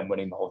in them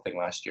winning the whole thing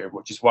last year,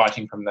 just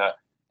watching from the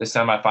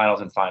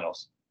semifinals and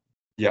finals.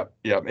 Yep.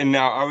 And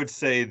now I would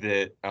say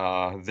that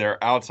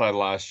their outside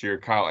last year,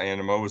 Kyle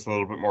Anima, was a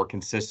little bit more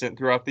consistent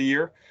throughout the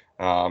year.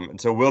 And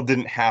so Will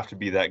didn't have to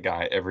be that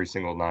guy every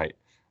single night.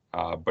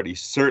 But he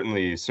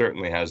certainly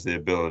has the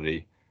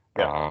ability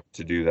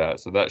to do that.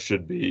 So that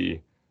should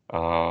be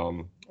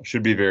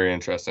very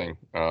interesting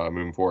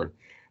moving forward.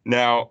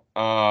 Now,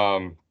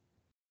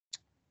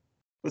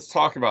 let's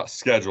talk about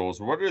schedules.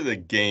 What are the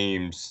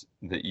games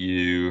that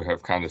you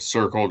have kind of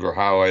circled or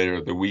highlighted,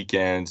 or the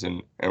weekends,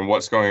 and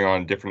what's going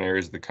on in different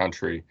areas of the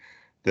country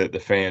that the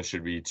fans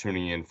should be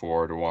tuning in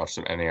for to watch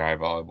some NAIA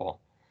volleyball?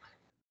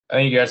 I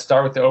think you got to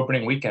start with the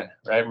opening weekend,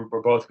 right?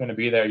 We're both going to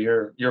be there.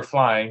 You're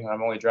flying.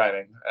 I'm only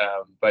driving.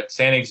 But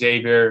San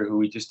Xavier, who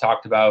we just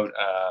talked about,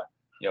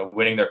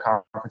 winning their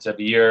conference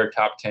every year,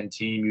 top 10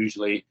 team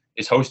usually,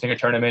 is hosting a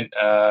tournament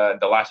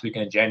the last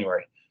weekend in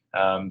January.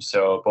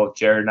 So both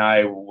Jared and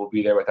I will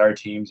be there with our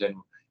teams, and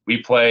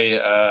we play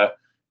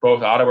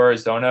both Ottawa,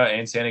 Arizona,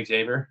 and San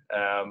Xavier.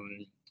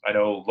 I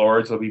know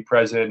Lourdes will be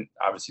present,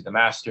 obviously the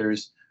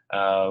Masters,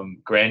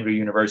 Grandview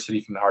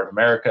University from the Heart of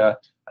America.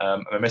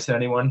 Am I missing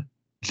anyone?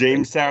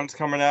 Jamestown's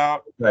coming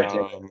out. Right.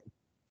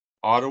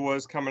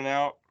 Ottawa's coming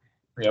out.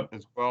 Yep.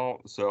 As well.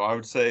 So I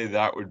would say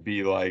that would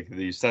be like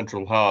the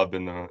central hub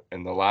in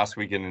the last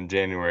weekend in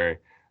January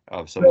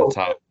of some of the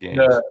top games.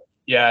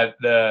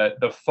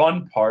 The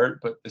fun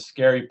part, but the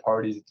scary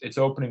part is it's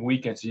opening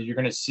weekend, so you're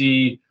going to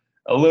see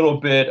a little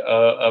bit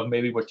of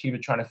maybe what teams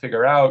are trying to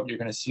figure out. You're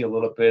going to see a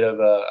little bit of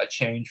a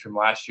change from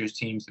last year's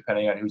teams,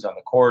 depending on who's on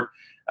the court.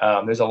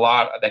 There's a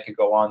lot that could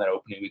go on that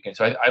opening weekend.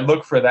 So I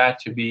look for that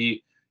to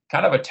be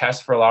kind of a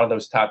test for a lot of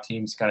those top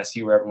teams to kind of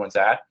see where everyone's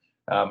at.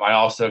 I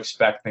also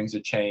expect things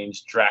to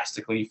change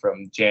drastically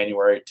from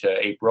January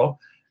to April.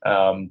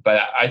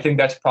 But I think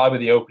that's probably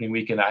the opening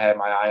weekend I have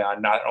my eye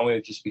on, not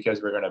only just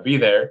because we're going to be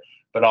there,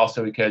 but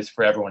also because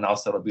for everyone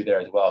else that'll be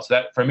there as well. So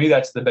that, for me,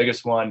 that's the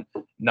biggest one,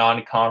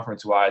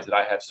 non-conference wise, that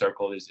I have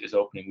circled is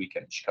opening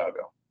weekend in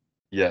Chicago.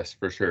 Yes,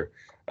 for sure.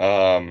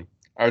 I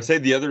would say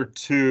the other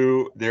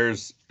two,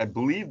 I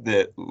believe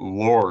that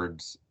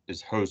Lourdes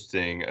is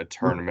hosting a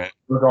tournament.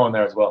 We're going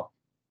there as well.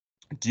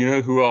 Do you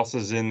know who else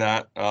is in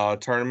that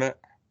tournament?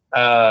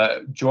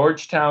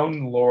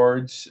 Georgetown,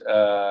 Lourdes,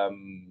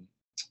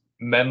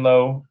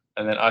 Menlo,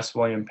 and then us,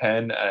 William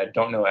Penn. I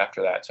don't know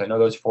after that. So I know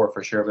those 4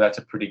 for sure, but that's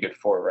a pretty good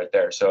 4 right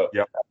there. So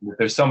if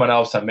there's someone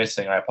else I'm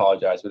missing, I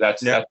apologize, but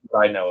that's what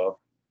I know of.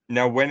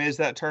 Now, when is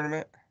that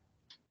tournament?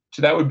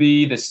 So that would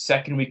be the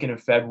second weekend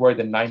of February,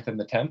 the 9th and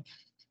the 10th.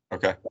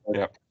 Okay.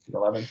 Yeah.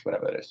 11th,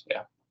 whatever that is.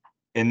 Yeah.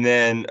 And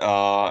then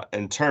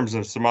in terms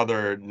of some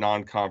other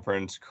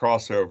non-conference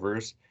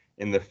crossovers,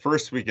 in the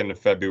first weekend of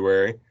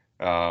February,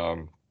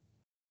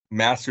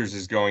 Masters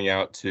is going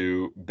out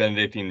to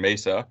Benedictine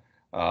Mesa,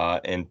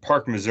 and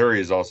Park, Missouri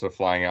is also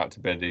flying out to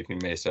Benedictine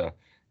Mesa.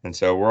 And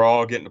so we're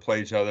all getting to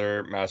play each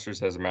other. Masters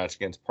has a match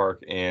against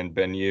Park and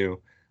Benue,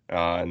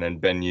 and then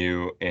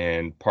Benue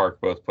and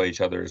Park both play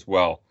each other as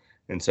well.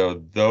 And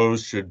so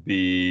those should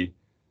be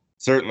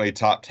certainly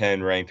top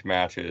 10 ranked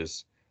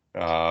matches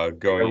A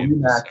going into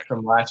the rematch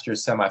from last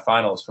year's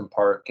semifinals from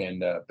Park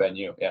and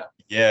Benue. Yeah.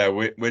 Yeah,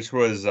 which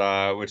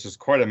is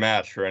quite a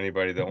match for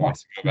anybody that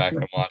wants to go back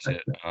and watch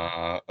it.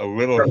 A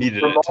little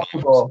heated For at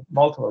times.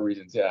 multiple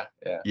reasons. Yeah.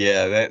 Yeah.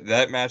 Yeah,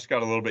 that match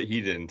got a little bit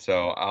heated, and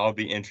so I'll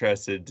be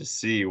interested to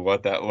see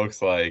what that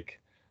looks like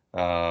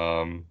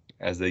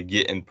as they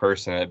get in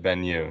person at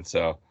Benue.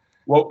 So,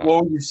 What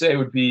would you say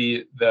would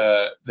be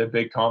the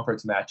big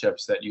conference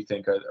matchups that you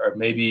think are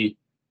maybe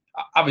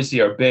obviously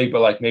are big,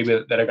 but like maybe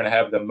that are going to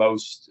have the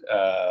most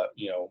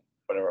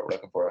whatever we're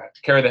looking for,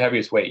 carry the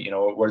heaviest weight.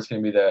 What's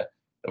going to be the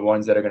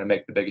ones that are going to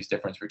make the biggest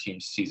difference for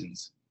teams'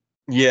 seasons?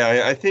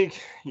 yeah, I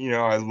think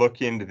I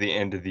look into the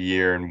end of the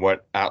year and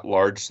what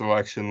at-large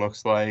selection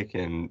looks like,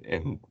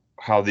 and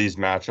how these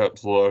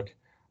matchups look.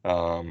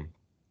 Um,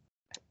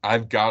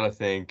 I've got to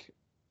think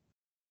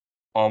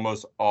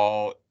almost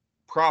all,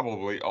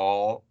 probably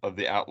all of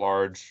the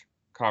at-large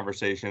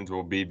conversations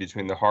will be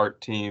between the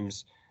Hart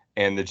teams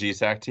and the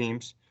GSAC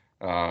teams.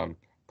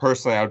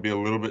 Personally, I would be a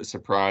little bit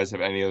surprised if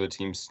any other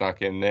team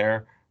snuck in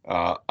there,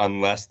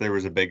 unless there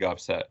was a big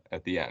upset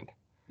at the end.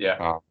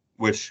 Yeah.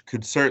 Which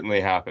could certainly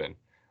happen.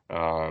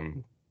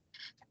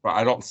 But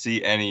I don't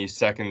see any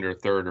second or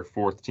third or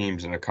fourth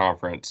teams in a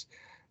conference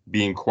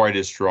being quite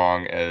as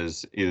strong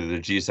as either the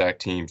GSAC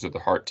teams or the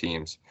Hart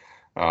teams.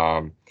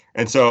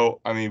 And so,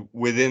 I mean,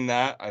 within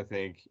that, I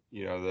think,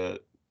 the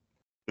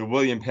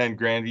William Penn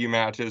Grandview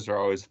matches are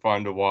always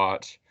fun to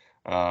watch.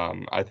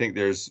 I think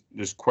there's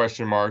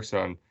question marks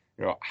on,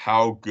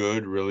 how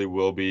good really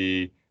will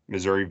be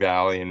Missouri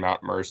Valley and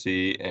Mount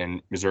Mercy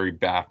and Missouri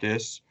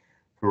Baptist,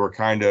 who are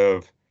kind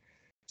of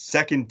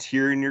second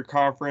tier in your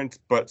conference,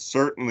 but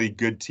certainly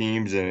good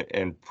teams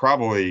and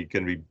probably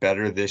going to be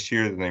better this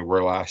year than they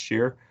were last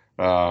year,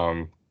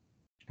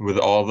 with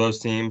all those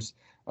teams.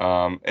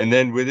 And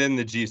then within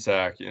the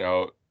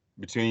GSAC,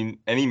 between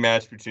any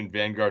match between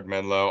Vanguard,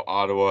 Menlo,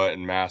 Ottawa,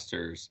 and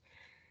Masters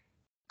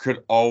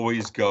could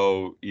always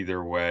go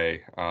either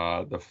way.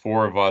 The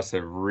four of us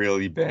have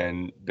really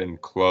been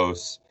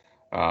close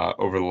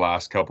over the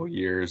last couple of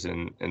years,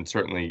 and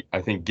certainly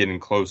I think getting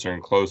closer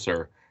and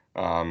closer.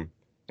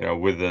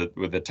 With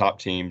the top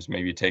teams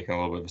maybe taking a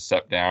little bit of a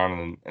step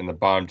down, and the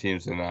bottom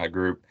teams in that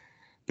group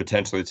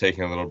potentially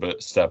taking a little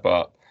bit step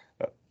up.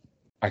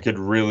 I could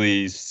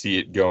really see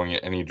it going in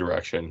any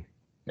direction.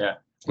 Yeah.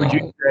 Would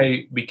you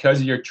say, because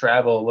of your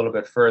travel a little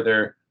bit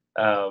further,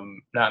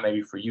 not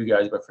maybe for you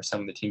guys, but for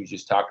some of the teams you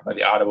just talked about,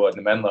 the Ottawa and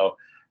the Menlo,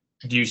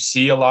 do you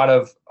see a lot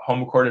of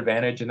home court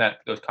advantage in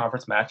those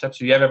conference matchups?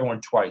 So you have everyone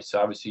twice. So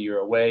obviously you're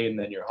away and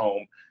then you're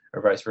home,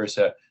 or vice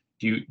versa.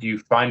 Do you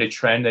find a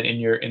trend that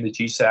in the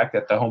GSAC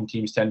that the home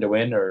teams tend to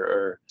win,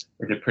 or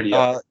is it pretty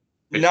up?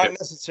 Not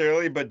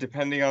necessarily, but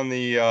depending on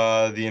the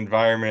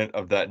environment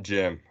of that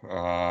gym.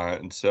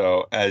 And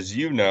so, as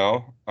you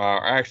know,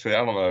 actually,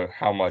 I don't know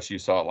how much you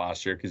saw it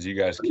last year because you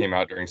guys came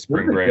out during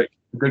spring break.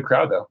 Good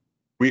crowd, though.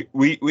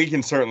 We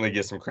can certainly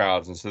get some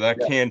crowds, and so that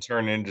can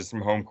turn into some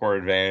home court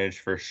advantage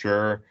for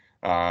sure.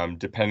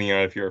 Depending on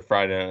if you're a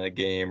Friday night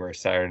game or a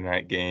Saturday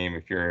night game,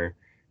 if you're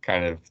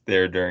kind of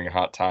there during a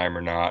hot time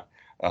or not.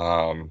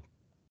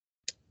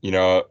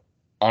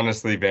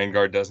 Honestly,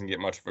 Vanguard doesn't get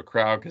much of a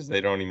crowd because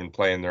they don't even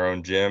play in their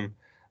own gym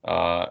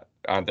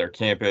on their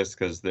campus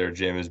because their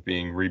gym is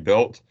being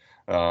rebuilt.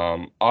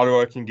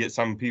 Ottawa can get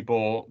some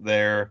people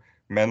there.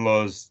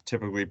 Menlo's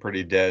typically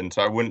pretty dead, and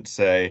so I wouldn't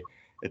say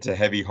it's a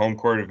heavy home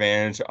court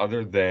advantage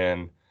other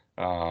than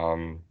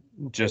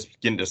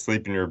just getting to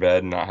sleep in your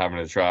bed and not having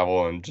to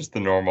travel and just the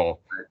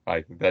normal,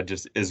 like that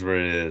just is what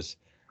it is.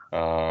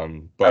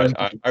 But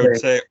I would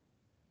say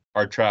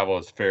our travel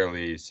is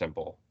fairly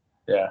simple.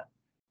 Yeah.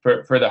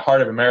 For the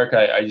Heart of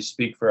America, I just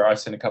speak for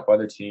us and a couple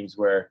other teams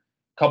where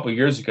a couple of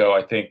years ago,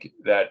 I think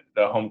that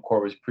the home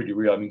court was pretty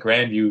real. I mean,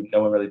 Grandview,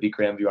 no one really beat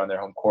Grandview on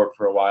their home court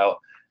for a while.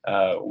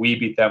 We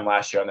beat them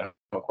last year on their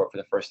home court for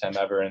the first time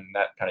ever, and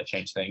that kind of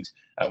changed things.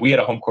 We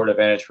had a home court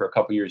advantage for a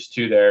couple of years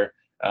too there.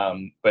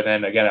 But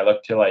then again, I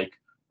look to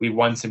we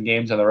won some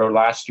games on the road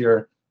last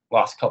year,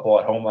 lost a couple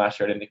at home last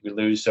year. I didn't think we'd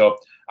lose. So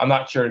I'm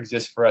not sure it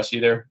exists for us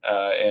either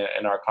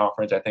in our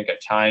conference, I think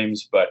at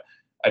times, but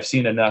I've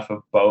seen enough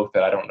of both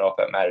that I don't know if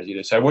that matters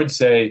either. So I would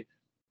say,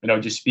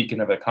 just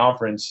speaking of the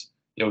conference,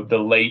 the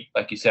late,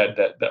 like you said,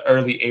 the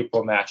early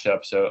April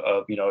matchups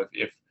of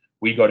if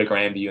we go to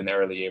Grandview in the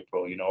early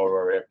April,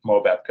 or if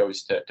Mobap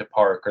goes to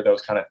Park or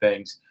those kind of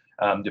things,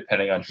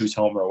 depending on who's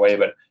home or away.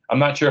 But I'm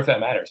not sure if that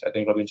matters. I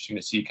think it'll be interesting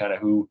to see kind of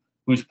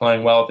who's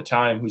playing well at the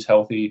time, who's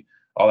healthy,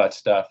 all that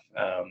stuff.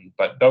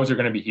 But those are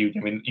going to be huge.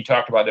 I mean, you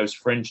talked about those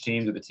fringe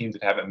teams or the teams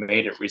that haven't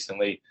made it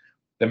recently.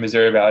 The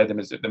Missouri Valley,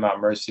 the Mount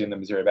Mercy, and the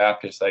Missouri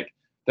Baptist, they're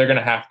going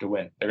to have to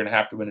win. They're going to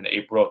have to win in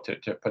April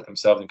to put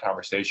themselves in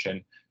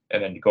conversation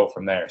and then go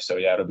from there. So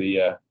yeah, it'll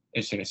be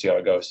interesting to see how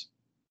it goes.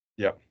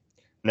 Yep.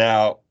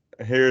 Now,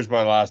 here's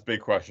my last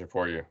big question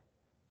for you.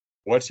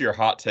 What's your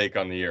hot take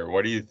on the year?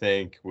 What do you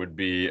think would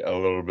be a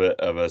little bit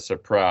of a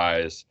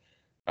surprise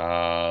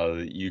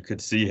you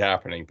could see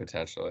happening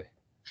potentially?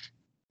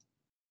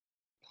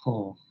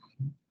 Oh.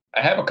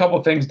 I have a couple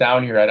things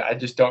down here. I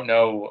just don't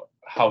know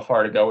how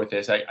far to go with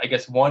this. I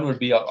guess one would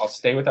be I'll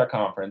stay with our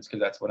conference because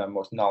that's what I'm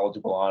most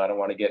knowledgeable on. I don't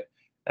want to get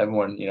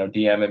everyone,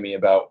 DMing me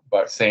about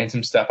saying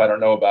some stuff I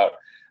don't know about.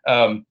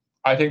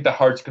 I think the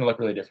Heart's going to look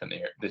really different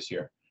this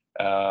year.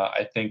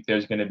 I think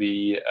there's going to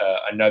be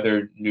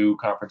another new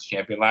conference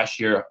champion. Last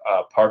year,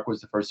 Park was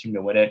the first team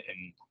to win it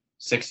in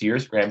 6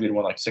 years. Grandview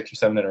won like 6 or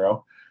 7 in a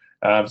row.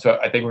 So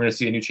I think we're going to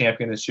see a new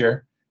champion this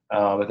year.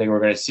 I think we're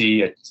going to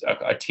see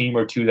a team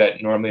or two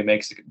that normally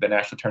makes the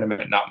national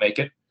tournament not make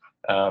it.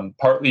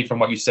 Partly from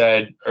what you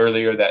said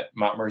earlier, that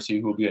Montmorency,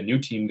 who will be a new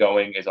team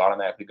going, is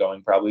automatically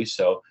going probably.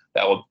 So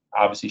that will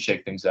obviously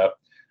shake things up.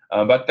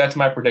 But that's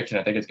my prediction.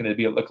 I think it's going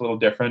to look a little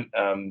different.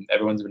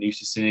 Everyone's been used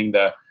to seeing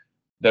the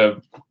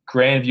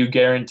Grandview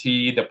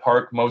guarantee, the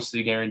Park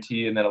mostly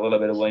guarantee, and then a little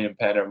bit of William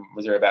Penn or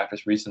Missouri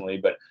Baptist recently.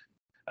 But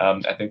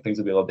I think things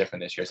will be a little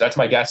different this year. So that's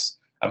my guess.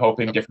 I'm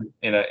hoping different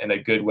in a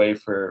good way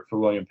for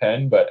William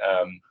Penn, but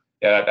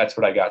yeah, that's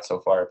what I got so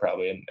far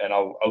probably, and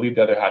I'll leave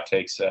the other hot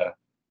takes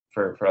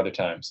for other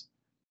times.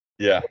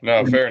 Yeah,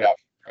 no, fair enough.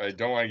 I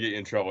don't want to get you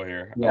in trouble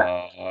here.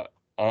 Yeah.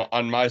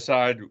 On my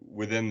side,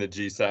 within the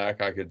GSAC,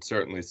 I could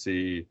certainly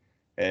see,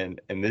 and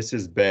this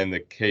has been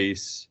the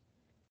case,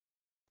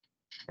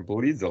 I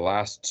believe, the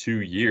last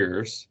 2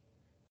 years.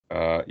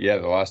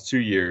 The last 2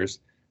 years,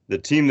 the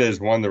team that has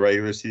won the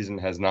regular season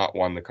has not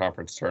won the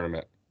conference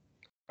tournament.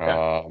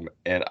 Yeah.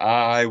 And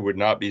I would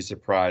not be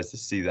surprised to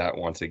see that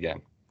once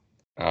again.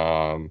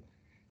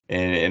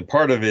 And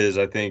part of it is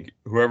I think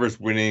whoever's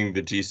winning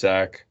the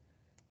GSAC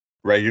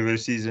regular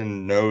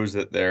season knows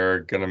that they're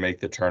going to make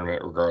the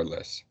tournament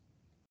regardless.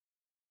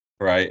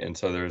 Right. And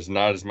so there's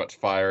not as much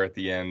fire at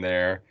the end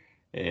there.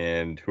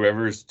 And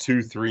whoever's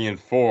 2, 3, and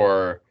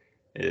 4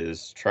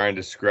 is trying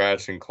to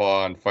scratch and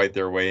claw and fight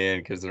their way in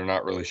because they're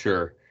not really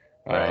sure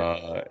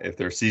if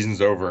their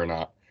season's over or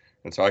not.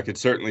 And so I could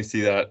certainly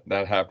see that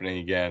happening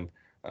again.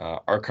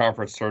 Our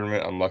conference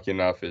tournament, I'm lucky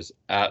enough, is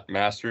at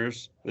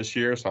Masters this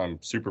year, so I'm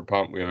super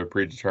pumped. We have a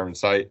predetermined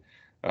site,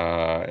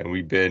 and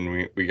we bid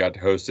and we got to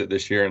host it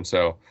this year. And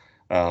so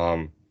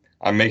I'm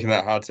making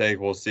that hot take.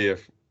 We'll see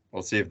if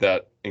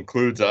that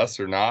includes us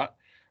or not.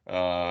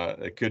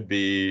 It could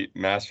be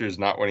Masters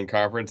not winning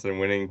conference and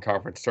winning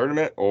conference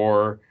tournament,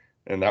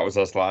 and that was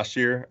us last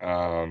year,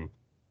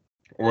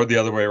 or the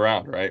other way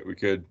around, right? We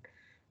could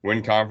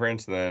win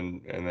conference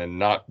and then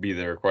not be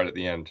there quite at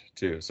the end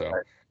too. So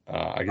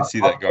I can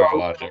see that going a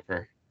lot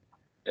different.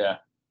 Yeah,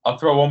 I'll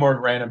throw one more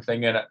random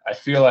thing in. I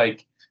feel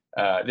like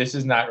this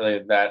is not really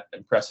that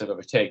impressive of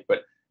a take,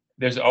 but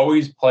there's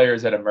always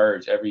players that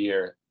emerge every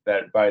year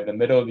that by the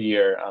middle of the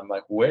year, I'm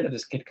like, where did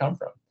this kid come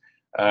from?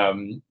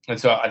 And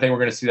so I think we're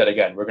going to see that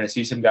again. We're going to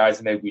see some guys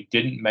that maybe we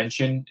didn't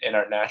mention in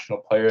our National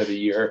Player of the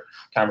Year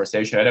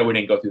conversation. I know we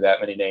didn't go through that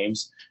many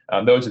names.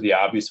 Those are the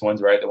obvious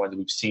ones, right? The ones that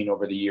we've seen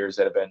over the years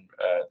that have been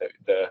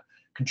the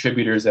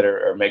contributors that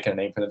are making a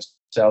name for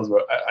themselves.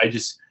 But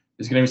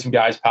there's going to be some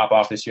guys pop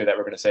off this year that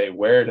we're going to say,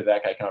 where did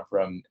that guy come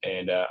from?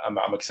 And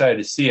I'm excited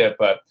to see it,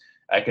 but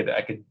I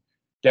could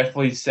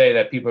definitely say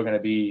that people are going to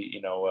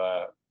be,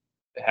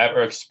 have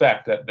or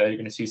expect that you're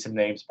going to see some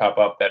names pop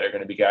up that are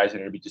going to be guys that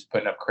are going to be just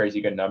putting up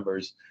crazy good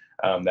numbers.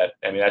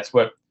 That's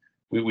what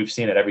we've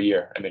seen it every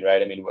year.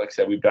 Right? Like I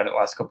said, we've done it the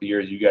last couple of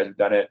years. You guys have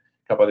done it.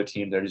 A couple other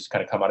teams are just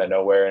kind of come out of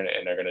nowhere and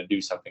they're going to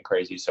do something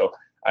crazy. So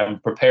I'm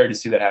prepared to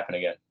see that happen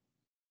again.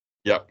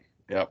 Yep.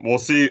 We'll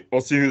see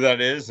who that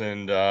is,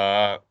 and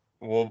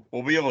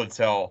we'll be able to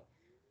tell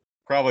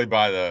probably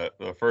by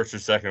the first or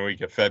second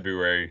week of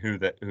February who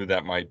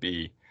that might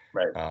be.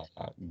 Right.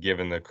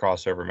 Given the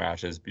crossover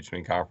matches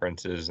between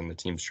conferences and the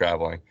teams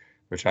traveling,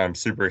 which I'm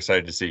super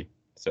excited to see.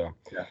 So,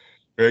 yeah.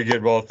 Very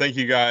good. Well, thank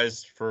you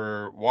guys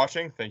for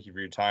watching. Thank you for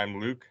your time,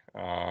 Luke.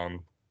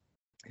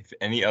 If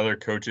any other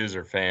coaches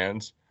or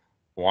fans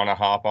want to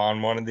hop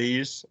on one of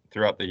these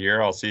throughout the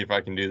year, I'll see if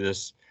I can do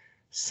this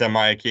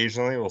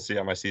semi-occasionally. We'll see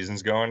how my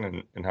season's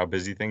going and how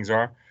busy things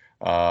are.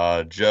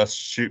 Just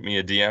shoot me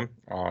a DM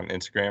on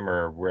Instagram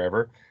or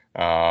wherever.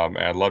 And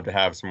I'd love to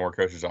have some more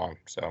coaches on.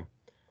 So.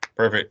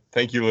 Perfect.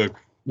 Thank you, Luke.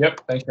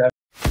 Yep. Thanks, Dad.